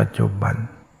รู้ในปัจจุบัน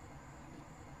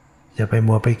อย่าไป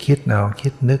มัวไปคิดเอาคิ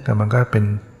ดนึกมันก็เป็น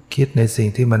คิดในสิ่ง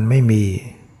ที่มันไม่มี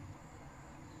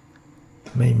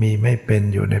ไม่เป็น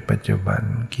อยู่ในปัจจุบัน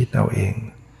คิดเอาเอง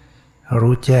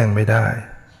รู้แจ้งไม่ได้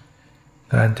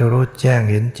การจะรู้แจ้ง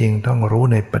เห็นจริงต้องรู้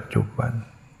ในปัจจุบัน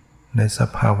ในส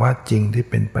ภาวะจริงที่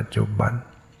เป็นปัจจุบัน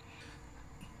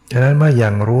ฉะนั้นเมื่ออย่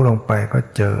างรู้ลงไปก็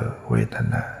เจอเวท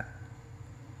นา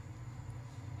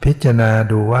พิจารณา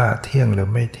ดูว่าเที่ยงหรือ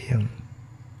ไม่เที่ยง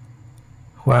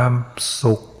ความ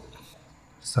สุข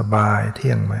สบายเ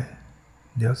ที่ยงไหม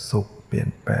เดี๋ยวสุขเปลี่ยน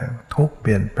แปลงทุกข์เป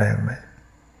ลี่ยนแปลงไหม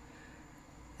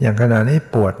อย่างขณะนี้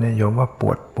ปวดเนี่ยโยมว่าป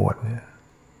วดเนี่ย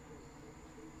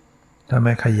ถ้าไ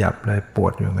ม่ขยับเลยปว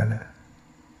ดอยู่งั้นนะ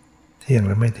เที่ยงห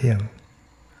รือไม่เที่ยง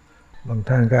บาง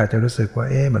ท่านก็อาจจะรู้สึกว่า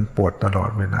มันปวดตลอด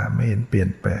เวลาไม่เห็นเปลี่ยน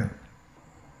แปลง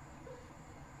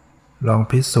ลอง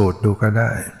พิสูจน์ดูก็ไ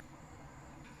ด้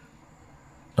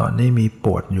ตอนนี้มีป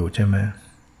วดอยู่ใช่ไหม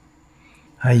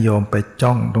ให้โยมไป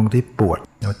จ้องตรงที่ปวด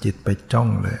เอาจิตไปจ้อง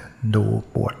เลยดู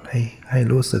ปวดให้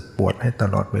รู้สึกปวดให้ต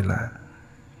ลอดเวลา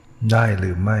ได้ห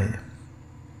รือไม่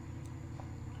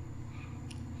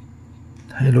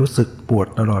ให้รู้สึกปวด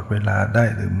ตลอดเวลาได้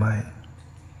หรือไม่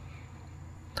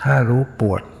ถ้ารู้ป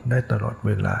วดได้ตลอดเ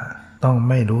วลาต้อง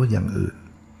ไม่รู้อย่างอื่น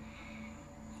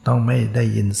ต้องไม่ได้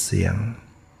ยินเสียง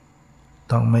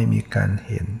ต้องไม่มีการเ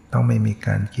ห็นต้องไม่มีก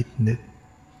ารคิดนึก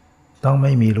ต้องไ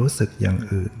ม่มีรู้สึกอย่าง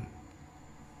อื่น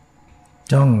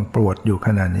จ้องปวดอยู่ข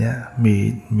นาดนี้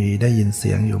มีได้ยินเ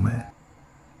สียงอยู่ไหม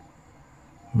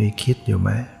มีคิดอยู่ไหม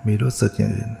มีรู้สึกอย่า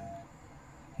งอื่น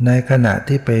ในขณะ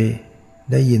ที่ไป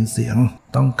ได้ยินเสียง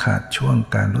ต้องขาดช่วง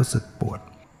การรู้สึกปวด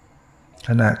ข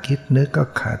ณะคิดนึกก็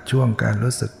ขาดช่วงการ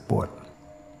รู้สึกปวด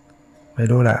ไม่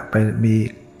รู้ละไป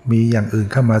มีอย่างอื่น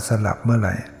เข้ามาสลับเมื่อไห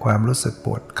ร่ความรู้สึกป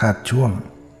วดขาดช่วง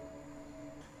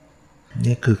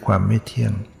นี่คือความไม่เที่ย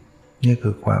งนี่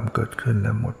คือความเกิดขึ้นแ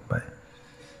ล้วหมดไป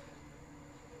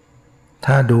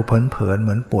ถ้าดูเผินๆเห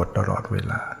มือนปวดตลอดเว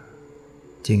ลา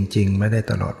จริงๆไม่ได้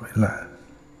ตลอดเวลา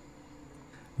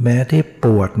แม้ที่ป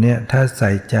วดเนี่ยถ้าใ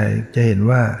ส่ใจจะเห็น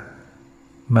ว่า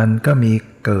มันก็มี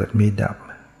เกิดมีดับ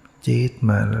จี๊ด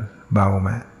มาเบาม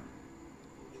า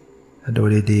ถ้าดู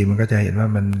ดีๆมันก็จะเห็นว่า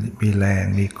มันมีแรง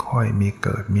มีค่อยมีเ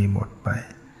กิดมีหมดไป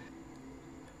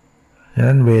ฉะ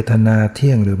นั้นเวทนาเ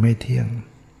ที่ยงหรือไม่เที่ยง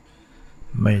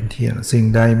ไม่เที่ยงสิ่ง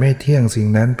ใดไม่เที่ยงสิ่ง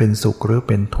นั้นเป็นสุขหรือ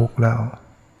เป็นทุกข์เล่า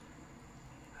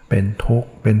เป็นทุ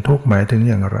กข์หมายถึง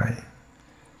อย่างไร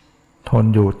ทน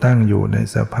อยู่ตั้งอยู่ใน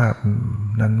สภาพ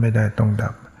นั้นไม่ได้ต้อง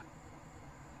ดับ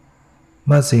เ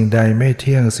มื่อสิ่งใดไม่เ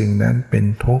ที่ยงสิ่งนั้นเป็น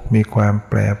ทุกข์มีความ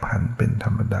แปรผันเป็นธร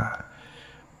รมดา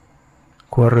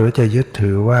ควรหรือจะยึด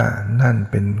ถือว่านั่น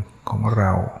เป็นของเร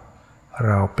า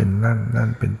เป็นนั่น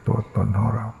เป็นตัวตนของ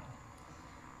เรา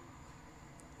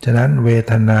ฉะนั้นเว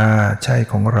ทนาใช่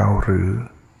ของเราหรือ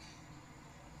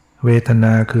เวทน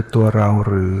าคือตัวเรา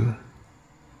หรือ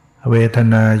เวท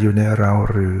นาอยู่ในเรา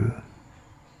หรือ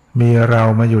มีเรา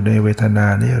มาอยู่ในเวทนา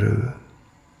นี้หรือ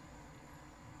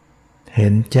เห็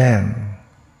นแจ้ง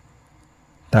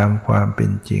ตามความเป็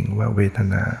นจริงว่าเวท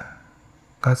นา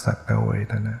ก็สักแต่เว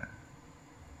ทนา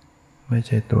ไม่ใ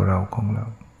ช่ตัวเราของเรา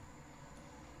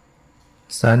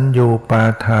สัญญูปา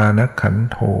ทานขัน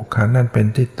โธขันธ์นั้นเป็น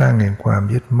ที่ตั้งแห่งความ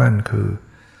ยึดมั่นคือ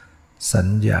สัญ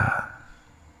ญา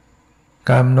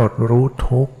กำหนดรู้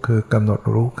ทุกข์คือกำหนด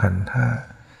รู้ขันธ์ห้า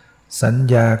สัญ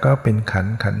ญาก็เป็นขัน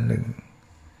ธ์หนึ่ง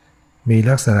มี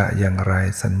ลักษณะอย่างไร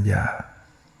สัญญา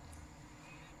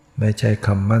ไม่ใช่ค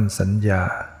ำมั่นสัญญา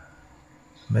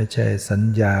ไม่ใช่สัญ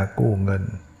ญากู้เงิน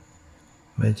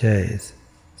ไม่ใช่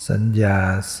สัญญา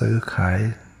ซื้อขาย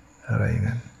อะไร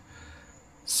งั้น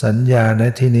สัญญาใน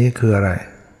ที่นี้คืออะไร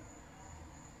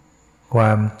คว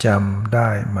ามจำได้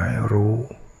หมายรู้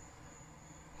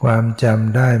ความจ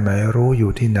ำได้หมายรู้อ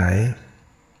ยู่ที่ไหน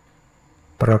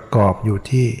ประกอบอยู่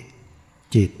ที่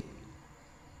จิต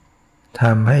ท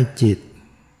ำให้จิต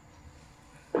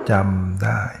จำไ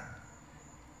ด้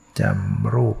จ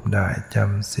ำรูปได้จ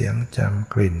ำเสียงจ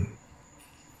ำกลิ่น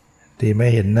ที่ไม่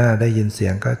เห็นหน้าได้ยินเสีย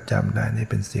งก็จำได้นี่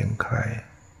เป็นเสียงใคร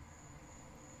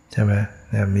ใช่ไหม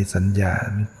เนี่ยมีสัญญา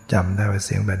จำได้ว่าเ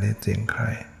สียงแบบนี้เสียงใคร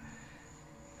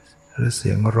หรือเสี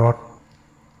ยงรถ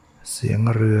เสียง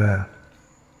เรือ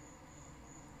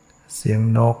เสียง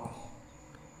นก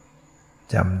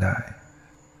จำได้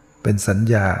เป็นสัญ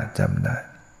ญาจำได้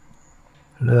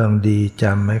เรื่องดีจ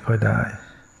ำไม่ค่อยได้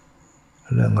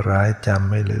เรื่องร้ายจ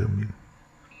ำไม่ลืม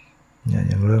เนี่ย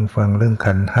อย่างเรื่องฟังเรื่อง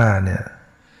ขันธ์ห้าเนี่ย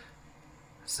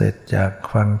เสร็จจาก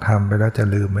ฟังธรรมไปแล้วจะ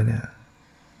ลืมไหมเนี่ย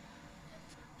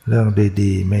เรื่อง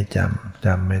ดีๆไม่จ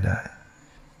ำไม่ได้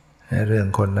ให้เรื่อง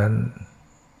คนนั้น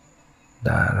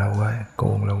ด่าเราไว้โก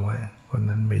งเราไว้คน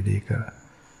นั้นไม่ดีกับเรา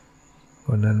ค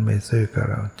นนั้นไม่ซื่อกับ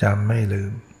เราจำไม่ลื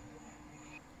ม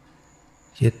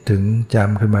คิดถึงจ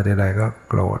ำขึ้นมาทีไรก็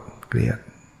โกรธเกลียด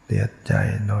เสียใจ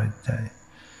น้อยใจ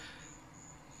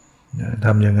ท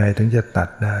ำยังไงถึงจะตัด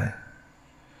ได้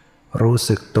รู้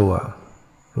สึกตัว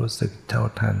รู้สึกเท่า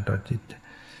ทันต่อจิต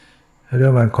เรื่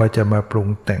องมันคอยจะมาปรุง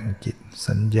แต่งจิต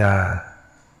สัญญา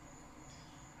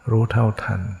รู้เท่า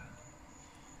ทัน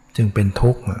จึงเป็น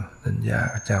ทุกข์สัญญา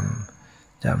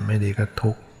จำไม่ดีก็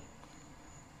ทุกข์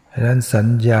เพราะฉะนั้นสัญ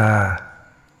ญา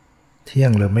เที่ย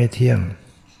งหรือไม่เที่ยง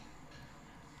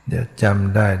เดี๋ยวจ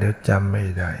ำได้เดี๋ยวจำไม่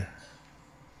ได้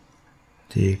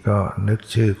ทีก็นึก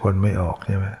ชื่อคนไม่ออกใ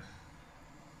ช่ไหม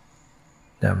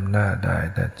จำหน้าได้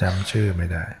แต่จำชื่อไม่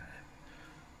ได้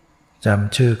จ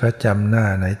ำชื่อก็จำหน้า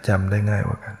ไหนจำได้ง่ายก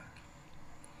ว่ากัน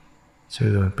ชื่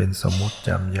อมันเป็นสมมุติจ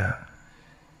ำยาก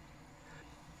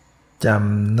จ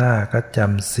ำหน้าก็จ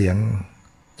ำเสียง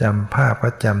จำภาพ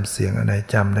ก็จำเสียงอันไหน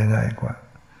จำได้ง่ายกว่า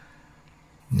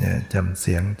เนี่ยจำเ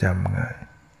สียงจำง่าย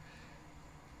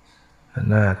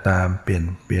หน้าตามเป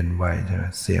ลี่ยนไวใช่ไหม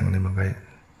เสียงนี่มันก็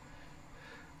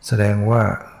แสดงว่า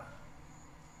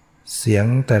เสียง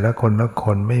แต่ละค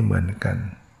นไม่เหมือนกัน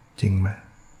จริงไหม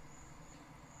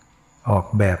ออก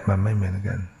แบบมาไม่เหมือน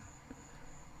กัน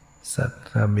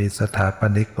ถ้ามีสถาป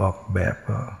นิกออกแบบ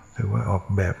ก็ถือว่าออก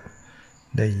แบบ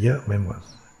ได้เยอะไปหมด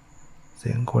เสี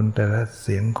ยงคนแต่ละเ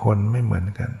สียงคนไม่เหมือน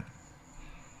กัน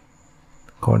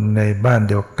คนในบ้าน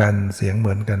เดียวกันเสียงเห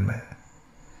มือนกันไหม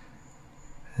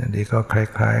อันนี้ก็ค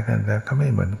ล้ายๆกันแต่ก็ไม่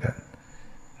เหมือนกัน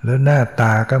แล้วหน้าต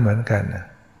าก็เหมือนกันนะ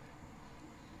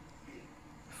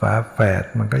ฝาแฝด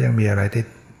มันก็ยังมีอะไรที่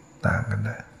ต่างกันไ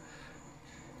ด้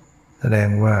แสดง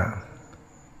ว่า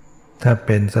ถ้าเ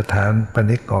ป็นสถานป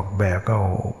นิกออกแบบก็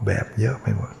แบบเยอะไป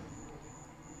หมด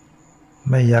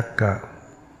ไม่ยักกับ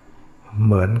เ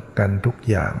หมือนกันทุก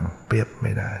อย่างเปรียบไ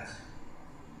ม่ได้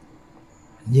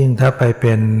ยิ่งถ้าไปเ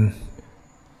ป็น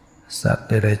สัตว์เ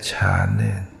ดรัจฉานเ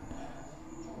นี่ย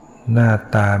หน้า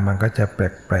ตามันก็จะแ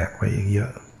ปลกๆไปอีกเยอ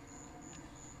ะ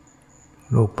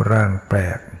รูปร่างแปล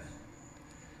ก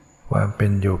ความเป็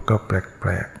นอยู่ก็แป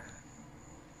ลก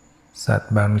ๆสัต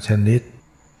ว์บางชนิด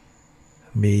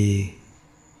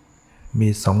มี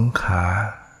สองขา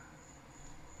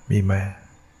มีไหม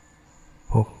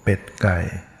พวกเป็ดไก่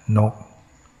นก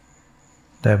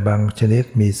แต่บางชนิด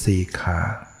มีสี่ขา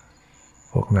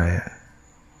พวกไหน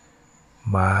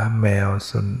หมาแมว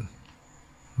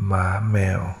หมาแม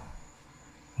ว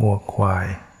งัวควาย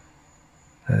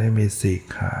อันนี้มีสี่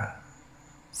ขา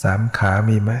สามขา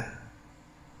มีไหม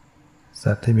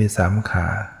สัตว์ที่มีสามขา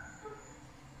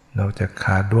นอกจากข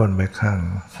าด้วนไปข้าง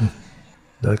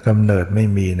โดยกำเนิดไม่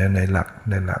มีนะในหลั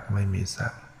กไม่มี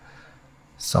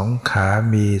สองขา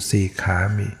มีสี่ขา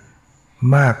มี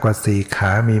มากกว่าสี่ข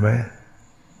ามีไหม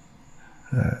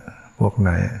พวกไห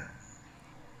น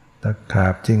ตะขา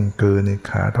บจิ้งกือนี่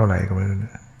ขาเท่าไหร่ก็ไม่รู้น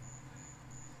ะ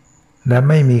และ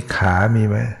ไม่มีขามี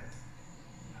ไหม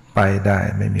ไปได้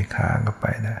ไม่มีขาก็ไป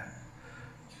ได้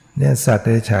เนี่ยสัตว์เด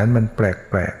รัจฉานมันแป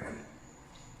ลก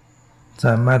ส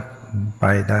ามารถไป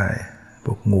ได้พ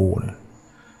วกงูเนี่ย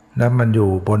แล้วมันอ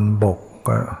ยู่บนบก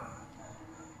ก็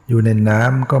อยู่ในน้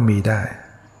ำก็มีได้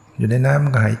อยู่ในน้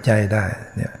ำก็หายใจได้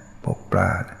เนี่ยพวกปลา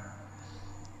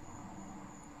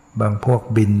บางพวก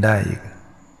บินได้อีก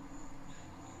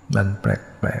มันแปล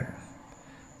ก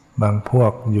บางพว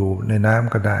กอยู่ในน้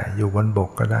ำก็ได้อยู่บนบก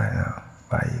ก็ได้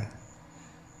ไป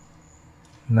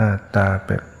หน้าตาแ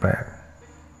ปลก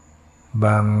บ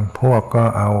างพวกก็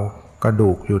เอากระ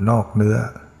ดูกอยู่นอกเนื้อ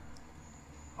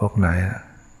พวกไหน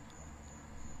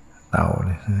เต่าเ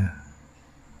นี่ย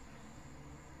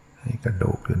นี่กระ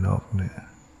ดูกอยู่นอกเนื้อ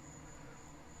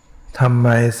ทำไม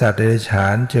สัตว์เดรัจฉา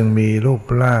นจึงมีรูป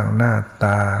ร่างหน้าต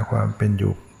าความเป็นอ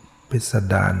ยู่พิส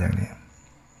ดารอย่างนี้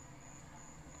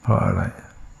เพราะอะไร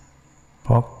เพ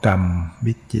ราะกรรม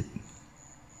วิจิตร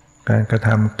การกระท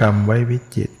ำกรรมไว้วิ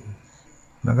จิตร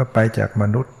มันก็ไปจากม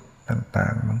นุษย์ต่า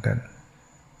งๆเหมือนกัน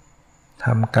ท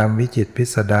ำกรรมวิจิตรพิ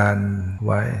สดารไ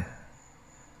ว้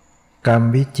กรรม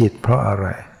วิจิตรเพราะอะไร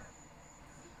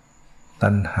ตั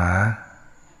ณห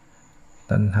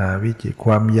าวิจิตรค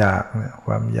วามอยากเนี่ยค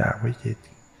วามอยากวิจิตร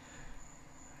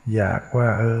อยากว่า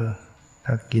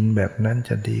ถ้ากินแบบนั้นจ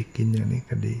ะดีกินอย่างนี้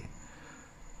ก็ดี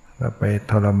ก็ไป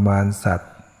ทรมานสัต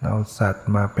ว์เอาสัตว์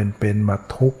มาเป็นมา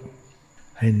ทุบ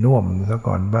ให้น่วมซะ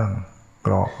ก่อนบ้างก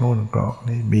รอกนู่นกรอก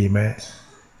นี่มีไหม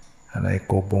อะไร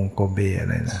โกเบอะ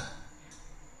ไรนะ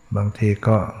บางที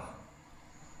ก็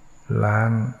ล้าง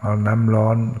เอาน้ำร้อ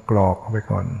นกรอกเข้าไป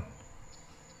ก่อน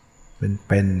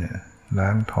เป็นล้า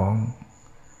งท้อง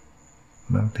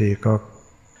บางทีก็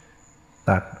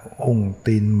ตัด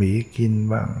ตีนหมีกิน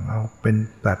บ้างเอา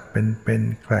ตัดเป็น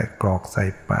แกะกรอกใส่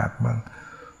ปากบ้าง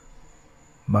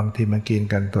บางทีมันกิน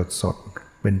กันสด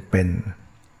เป็น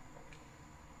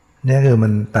เนี่ยคือมั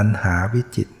นตัณหาวิ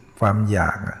จิตรความอย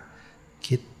าก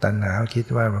คิดตัณหาคิด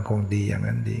ว่ามันคงดีอย่าง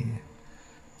นั้นดี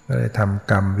ก็เลยท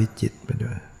ำกรรมวิจิตรไปด้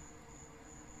วย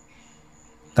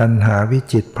ตัณหาวิ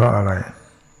จิตรเพราะอะไร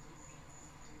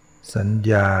สัญ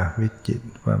ญาวิจิตร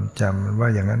ความจำมันว่า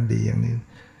อย่างนั้นดีอย่างนี้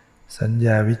สัญญ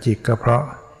าวิจิตรก็เพราะ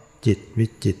จิตวิ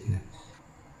จิตรเ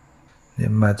นี่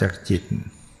ยมาจากจิต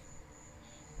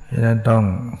ฉะนั้นต้อง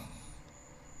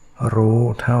รู้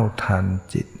เท่าทัน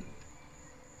จิต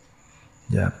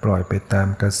อย่าปล่อยไปตาม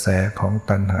กระแสของ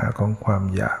ตัณหาของความ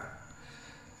อยาก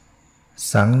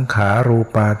สังขารู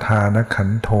ปาทานขัน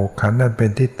โธขันธ์นั้นเป็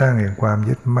นที่ตั้งแห่งความ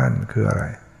ยึดมั่นคืออะไร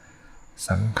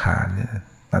สังขารเนี่ย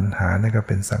ตัณหานี่ก็เ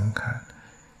ป็นสังขาร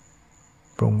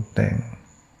ปรุงแต่ง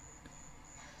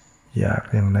อยาก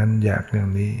อย่างนั้นอยากอย่าง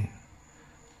นี้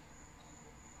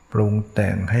ปรุงแต่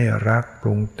งให้รักป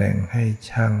รุงแต่งให้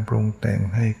ชังปรุงแต่ง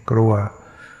ให้กลัว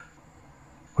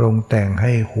ปรุงแต่งใ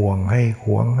ห้ห่วงให้ห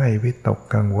วงให้วิตก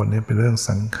กังวลนี่เป็นเรื่อง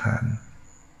สังขาร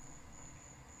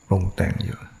ปรุงแต่งอ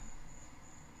ยู่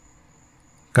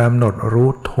กำหนดรู้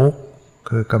ทุกข์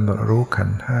คือกำหนดรู้ขั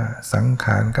นธ์ห้าสังข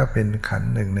ารก็เป็นขันธ์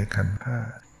หนึ่งในขันธ์ห้า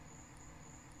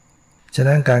ฉะ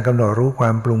นั้นการกำหนดรู้คว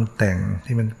ามปรุงแต่ง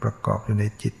ที่มันประกอบอยู่ใน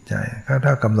จิตใจถ้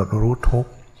ากำหนดรู้ทุก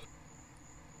ข์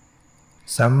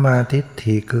สัมมาทิฏ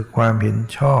ฐิคือความเห็น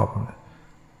ชอบ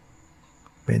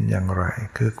เป็นอย่างไร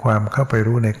คือความเข้าไป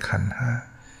รู้ในขันธ์ห้า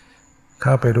เ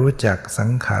ข้าไปรู้จักสั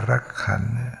งขารขัน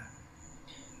ธ์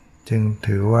จึง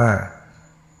ถือว่า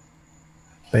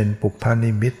เป็นปุพพ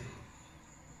นิมิต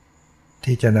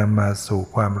ที่จะนำมาสู่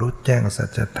ความรู้แจ้งสั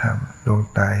จธรรมดวง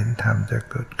ตาเห็นธรรมจะ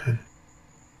เกิดขึ้น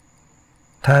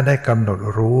ถ้าได้กำหนด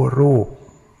รู้รูป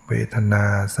เวทนา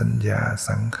สัญญา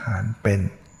สังขารเป็น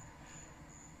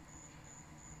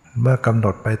เมื่อกำหน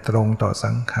ดไปตรงต่อ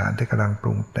สังขารที่กำลังป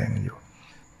รุงแต่งอยู่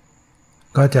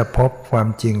ก็จะพบความ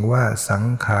จริงว่าสัง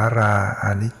ขาราอ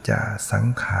นิจจาสัง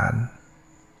ขาร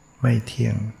ไม่เที่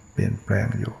ยงเปลี่ยนแปลง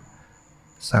อยู่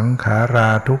สังขารา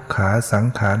ทุกขาสัง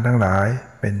ขารทั้งหลาย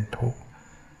เป็นทุกข์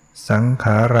สังข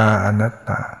าราอนัต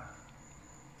ตา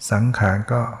สังขาร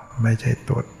ก็ไม่ใช่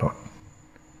ตัวตน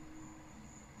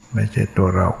ไม่ใช่ตัว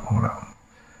เราของเรา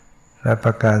และป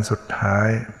ระการสุดท้าย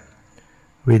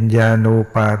วิญญาณู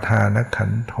ปาทานขั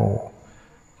นโธ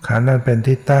ขันธ์นั้นเป็น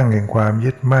ที่ตั้งแห่งความ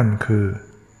ยึดมั่นคือ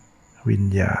วิญ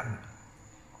ญาณ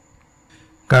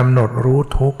กำหนดรู้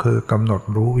ทุกข์คือกำหนด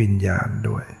รู้วิญญาณ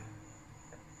ด้วย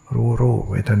รู้รูป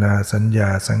เวทนาสัญญา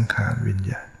สังขารวิญ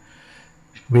ญาณ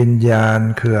วิญญาณ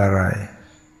คืออะไร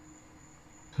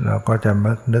เราก็จะ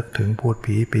มักนึกถึงพูด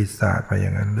ผีปีศาจไปอย่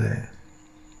างนั้นเลย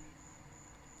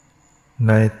ใ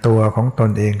นตัวของต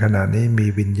นเองขณะนี้มี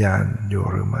วิญญาณอยู่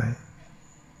หรือไม่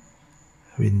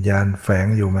วิญญาณแฝง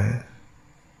อยู่ไหม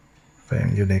แฝง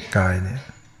อยู่ในกายเนี่ย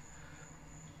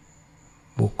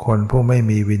บุคคลผู้ไม่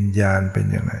มีวิญญาณเป็น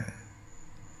ยังไง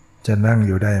จะนั่งอ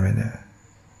ยู่ได้ไหมเนี่ย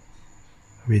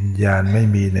วิญญาณไม่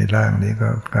มีในร่างนี้ก็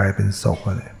กลายเป็นศพ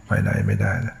เลยไปไหนไม่ไ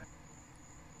ด้นะ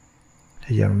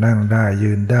ที่ยังนั่งได้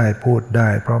ยืนได้พูดได้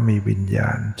เพราะมีวิญญา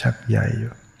ณชักใยอ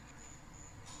ยู่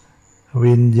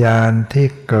วิญญาณที่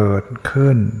เกิด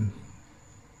ขึ้น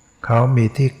เขามี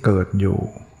ที่เกิดอยู่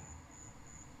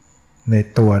ใน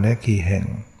ตัวนี้กี่แห่ง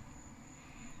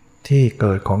ที่เ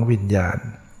กิดของวิญญาณ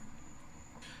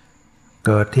เ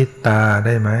กิดที่ตาไ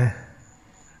ด้ไหม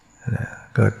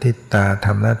เกิดที่ตาท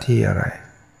ำหน้าที่อะไร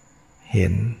เห็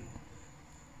น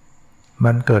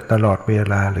มันเกิดตลอดเว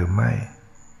ลาหรือไม่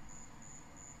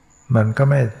มันก็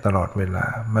ไม่ตลอดเวลา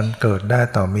มันเกิดได้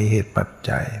ต่อมีเหตุปัจ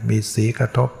จัยมีสีกร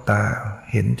ะทบตา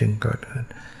เห็นจึงเกิดขึ้น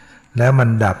แล้วมัน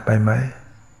ดับไปไหม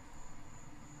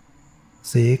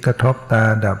สีกระทบตา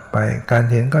ดับไปการ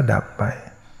เห็นก็ดับไป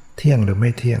เที่ยงหรือไ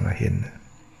ม่เที่ยงเห็น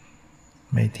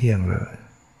ไม่เที่ยงเลย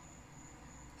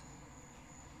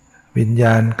วิญญ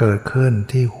าณเกิดขึ้น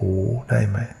ที่หูได้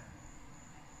ไหม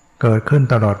เกิดขึ้น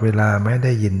ตลอดเวลาไม่ไ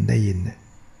ด้ยิน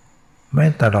ไม่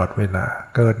ตลอดเวลา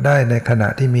เกิดได้ในขณะ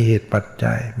ที่มีเหตุปัจ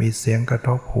จัยมีเสียงกระท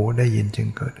บหูได้ยินจึง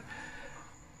เกิด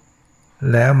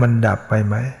แล้วมันดับไป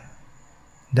ไหม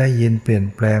ได้ยินเปลี่ยน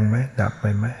แปลงไหมดับไป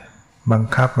ไหมบัง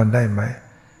คับมันได้ไหม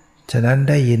ฉะนั้น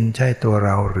ได้ยินใช่ตัวเ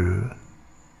ราหรือ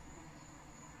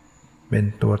เป็น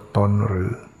ตัวตนหรื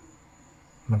อ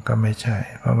มันก็ไม่ใช่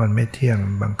เพราะมันไม่เที่ยง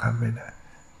บังคับไม่ได้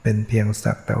เป็นเพียง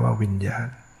สักแต่ว่าวิญญ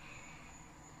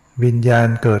าณ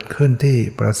เกิดขึ้นที่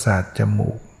ประสาทจมู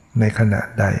กในขณะ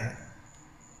ใด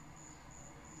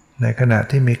ในขณะ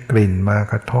ที่มีกลิ่นมา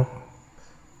กระทบ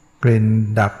กลิ่น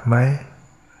ดับไหม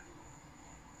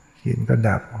กลิ่นก็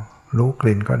ดับรู้ก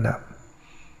ลิ่นก็ดับ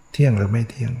เที่ยงหรือไม่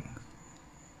เที่ยง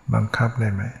บังคับได้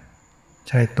ไหมใ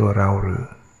ช่ตัวเราหรือ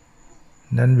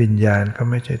นั้นวิญญาณก็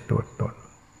ไม่ใช่ตัวตน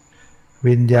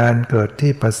วิญญาณเกิด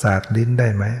ที่ประสาทลิ้นได้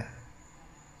ไหม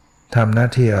ทำหน้า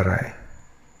ที่อะไร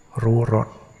รู้รส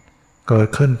เกิด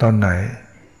ขึ้นตอนไหน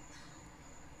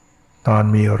ตอน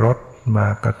มีรสมา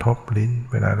กระทบลิ้น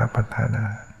เวลารับประทานอา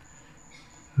หาร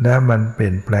แล้วมันเปลี่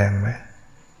ยนแปลงไหม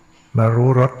มารู้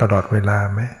รสตลอดเวลา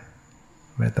ไหม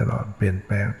ไม่ตลอดเปลี่ยนแป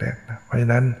ลงแตกต่างเพราะฉะ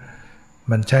นั้น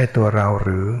มันใช่ตัวเราห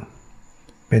รือ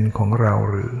เป็นของเรา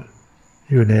หรือ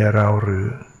อยู่ในเราหรือ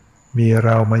มีเร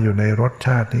ามาอยู่ในรสช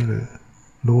าตินี้หรือ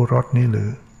รู้รสนี้หรื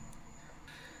อ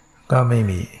ก็ไม่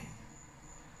มี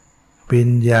วิ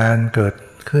ญญาณเกิด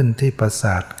ขึ้นที่ประส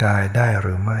าทกายได้ห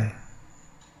รือไม่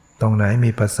ตรงไหน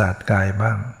มีประสาทกายบ้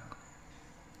าง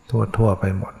ทั่วไป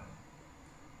หมด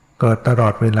เกิดตลอ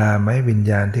ดเวลาไหมวิญ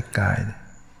ญาณที่กาย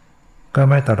ก็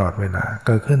ไม่ตลอดเวลาเ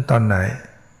กิดขึ้นตอนไหน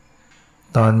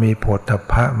ตอนมีโผฏฐัพ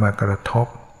พะมากระทบ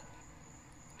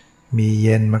มีเ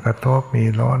ย็นมากระทบมี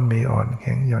ร้อนมีอ่อนแ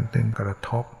ข็งหย่อนตึงกระท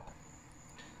บ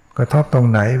ตรง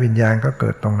ไหนวิญญาณก็เกิ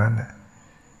ดตรงนั้น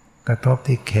กระทบ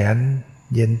ที่แขน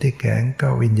เย็นที่แขนก็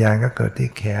วิญญาณก็เกิดที่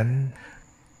แขน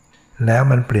แล้ว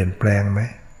มันเปลี่ยนแปลงไหม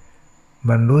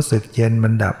มันรู้สึกเย็นมั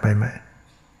นดับไปไหม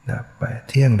ดับไป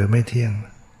เที่ยงหรือไม่เที่ยง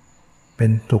เป็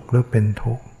นสุขหรือเป็น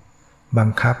ทุกข์บัง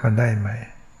คับมันได้ไหม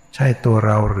ใช่ตัวเ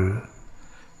ราหรือ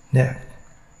เนี่ย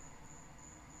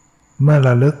เมื่อร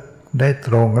ะลึกได้ต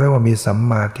รงเรียกว่ามีสัม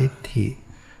มาทิฏฐิ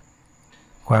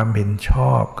ความเห็นช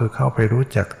อบคือเข้าไปรู้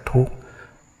จักทุกข์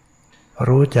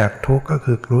ก็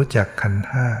คือรู้จักขันธ์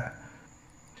ห้า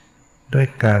ด้วย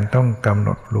การต้องกำหน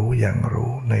ดรู้อย่าง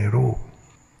รู้ในรูป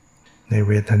ในเ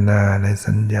วทนาใน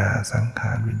สัญญาสังข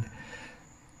ารวิญญาณ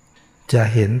จะ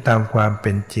เห็นตามความเ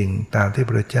ป็นจริงตามที่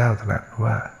พระเจ้าตรัส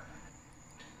ว่า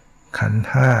ขันธ์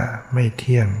ห้าไม่เ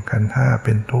ที่ยงขันธ์ห้าเ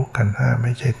ป็นทุกข์ขันธ์ห้าไ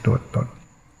ม่ใช่ตัวตน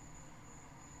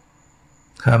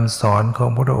คำสอนของ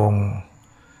พระองค์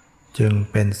จึง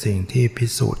เป็นสิ่งที่พิ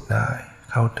สูจน์ได้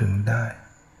เข้าถึงได้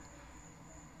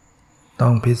ต้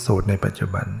องพิสูจน์ในปัจจุ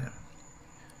บัน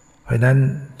เพราะนั้น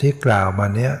ที่กล่าวมา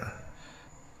เนี้ย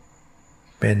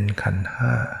เป็นขันธ์ห้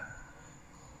า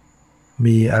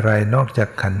มีอะไรนอกจาก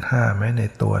ขันธ์ห้าไหมใน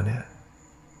ตัวเนี่ย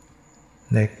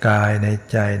ในกายใน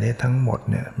ใจนี้ทั้งหมด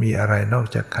เนี่ยมีอะไรนอก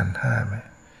จากขันธ์ห้าไหม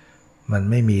มัน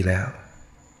ไม่มีแล้ว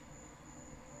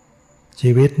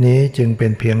ชีวิตนี้จึงเป็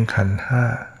นเพียงขันธ์ห้า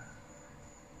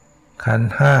ขัน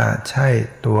ธ์ห้าใช่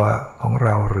ตัวของเร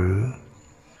าหรือ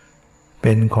เ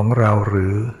ป็นของเราหรื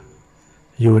อ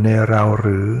อยู่ในเราห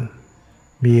รือ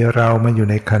มีเรามาอยู่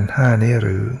ในขันธ์ห้านี้ห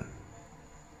รือ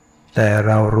แต่เ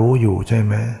รารู้อยู่ใช่ไ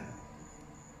หม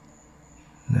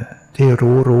ที่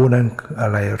รู้นั่นคืออะ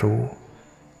ไรรู้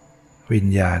วิญ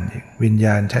ญาณอีกวิญญ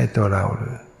าณใช่ตัวเราหรื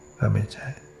อก็ไม่ใช่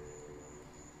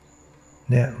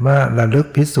เนี่ยเมื่อระลึก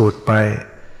พิสูจน์ไป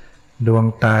ดวง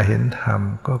ตาเห็นธรรม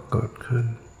ก็เกิดขึ้น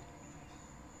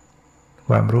ค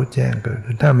วามรู้แจ้งเกิด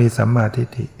ขึ้นถ้ามีสัมมาทิฏ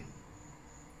ฐิ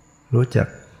รู้จัก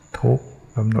ทุกข์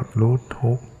กำหนดรู้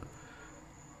ทุกข์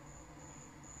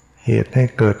เหตุให้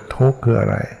เกิดทุกข์คืออะ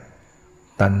ไร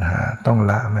ตัณหาต้อง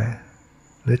ละไหม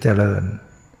หรือเจริญ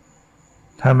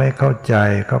ถ้าไม่เข้าใจ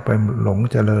ก็ไปหลง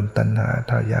เจริญตัณหา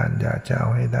ทยานอยากจะเอา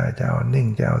ให้ได้จะเอานิ่ง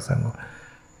จะเอาสงบ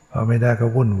พอไม่ได้ก็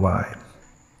วุ่นวาย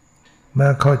เมื่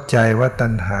อเข้าใจว่าตั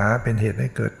ณหาเป็นเหตุให้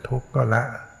เกิดทุกข์ก็ละ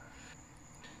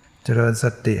เจริญส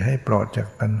ติให้ปลอดจาก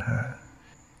ตัณหา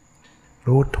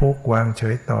รู้ทุกข์วางเฉ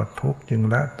ยต่อทุกข์จึง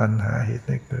ละตัณหาเหตุ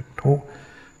ให้เกิดทุกข์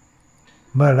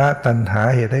เมื่อละตัณหา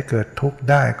เหตุให้เกิดทุกข์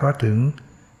ได้ก็ถึง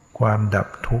ความดับ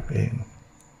ทุกข์เอง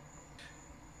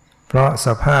เพราะส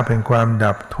ภาพเป็นความ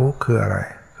ดับทุกข์คืออะไร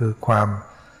คือความ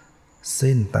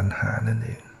สิ้นตัณหานั่นเอ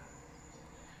ง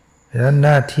ดังนั้นห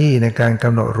น้าที่ในการก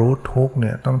ำหนดรู้ทุกข์เ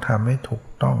นี่ยต้องทำให้ถูก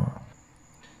ต้อง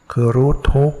คือรู้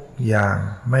ทุกข์อย่าง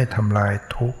ไม่ทำลาย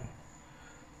ทุกข์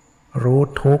รู้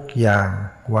ทุกข์อย่าง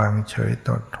วางเฉย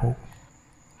ต่อทุกข์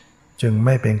จึงไ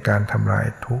ม่เป็นการทำลาย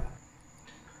ทุกข์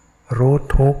รู้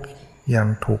ทุกข์ อย่าง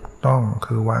ถูกต้อง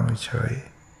คือวางเฉย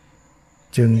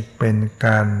จึงเป็นก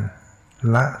าร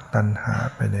ละตัณหา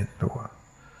ไปในตัว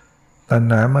ตัณ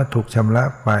หาเมื่อถูกชำระ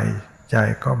ไปใจ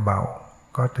ก็เบา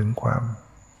ก็ถึงความ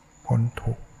พ้น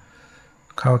ทุกข์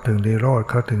เข้าถึงนิโรธ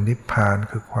เข้าถึงนิพพาน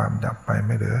คือความดับไปไ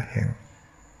ม่เหลือแห่ง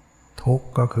ทุกข์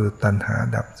ก็คือตัณหา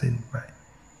ดับสิ้นไป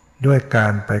ด้วยกา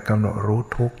รไปกำหนดรู้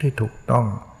ทุกข์ที่ถูกต้อง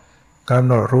กำ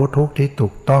หนดรู้ทุกข์ที่ถู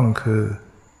กต้องคือ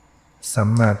สัม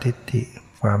มาทิฏฐิ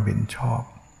ความเห็นชอบ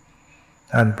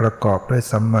อันประกอบด้วย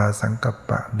สัมมาสังกัป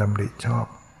ปะดำริชอบ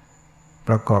ป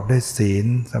ระกอบด้วยศีล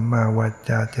สัมมาวา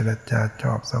จาเจรจาช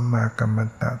อบสัมมากัมมัน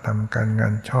ตะทำการงา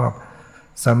นชอบ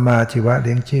สัมมาชีวะเ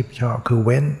ลี้ยงชีพชอบคือเ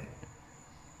ว้น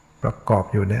ประกอบ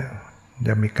อยู่เนี่ยจ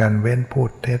ะมีการเว้นพู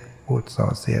ดเท็จพูดส่อ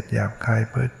เสียดหยาบคาย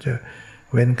เพ้อเจ้อ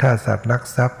เว้นฆ่าสัตว์ลัก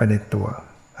ทรัพย์ไปในตัว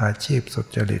อาชีพสุ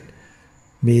จริต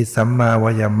มีสัมมาว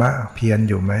ายามะเพียร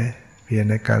อยู่ไหมเพียร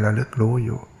ในการระลึกรู้อ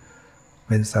ยู่เ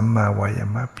ป็นสัมมาวายา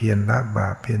มะเพียรละบา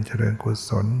ปเพียรเจริญกุศ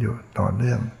ลอยู่ต่อเ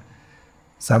นื่อง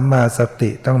สัมมาสติ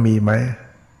ต้องมีไหม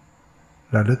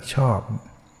ระลึกชอบ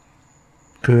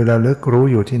คือระลึกรู้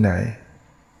อยู่ที่ไหน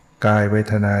กายเว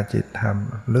ทนาจิตธรรม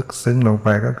ลึกซึ้งลงไป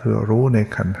ก็คือรู้ใน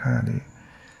ขันธ์ห้านี้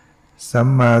สัม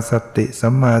มาสติสั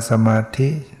มมาสมาธิ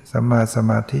สัมมาส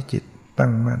มาธิจิตตั้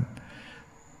งมั่น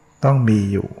ต้องมี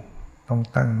อยู่ต้อง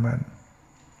ตั้งมั่น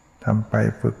ทำไป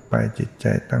ฝึกไปจิตใจ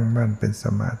ตั้งมั่นเป็นส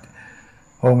มาธิ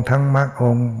องค์ทั้งมรรคอ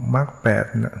งค์มรรคแปด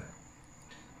นะ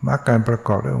มรรคการประก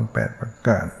อบด้วยองค์แปดประก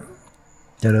าร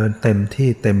เจริญเต็มที่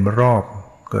เต็มรอบ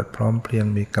เกิดพร้อมเพรียง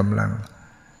มีกำลัง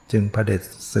จึงเผด็จ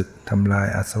ศึกทำลาย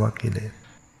อาสวะกิเลส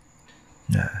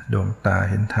ดวงตา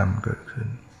เห็นธรรมเกิดขึ้น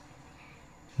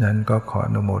นั้นก็ขออ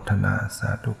นุโมทนาสา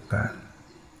ธุการ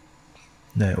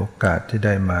ในโอกาสที่ไ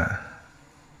ด้มา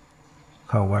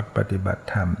เข้าวัดปฏิบัติ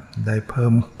ธรรมได้เพิ่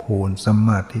มพูนสัมม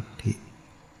าทิฏฐิ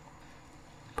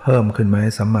เพิ่มขึ้นมาใ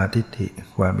ห้สัมมาทิฏฐิ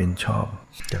ความเป็นชอบ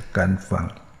จากการฟัง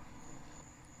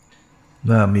เ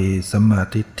มื่อมีสัมมา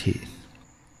ทิฏฐิ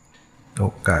โอ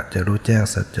กาสจะรู้แจ้ง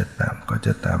สัจธรรมก็จ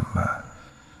ะตามมา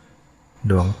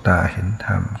ดวงตาเห็นธ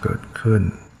รรมเกิดขึ้น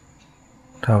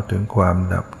เข้าถึงความ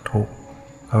ดับทุกข์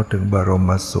เข้าถึงบร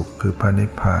มสุขคือพระนิ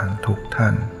พพานทุกท่า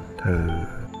นเทอ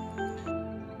ญ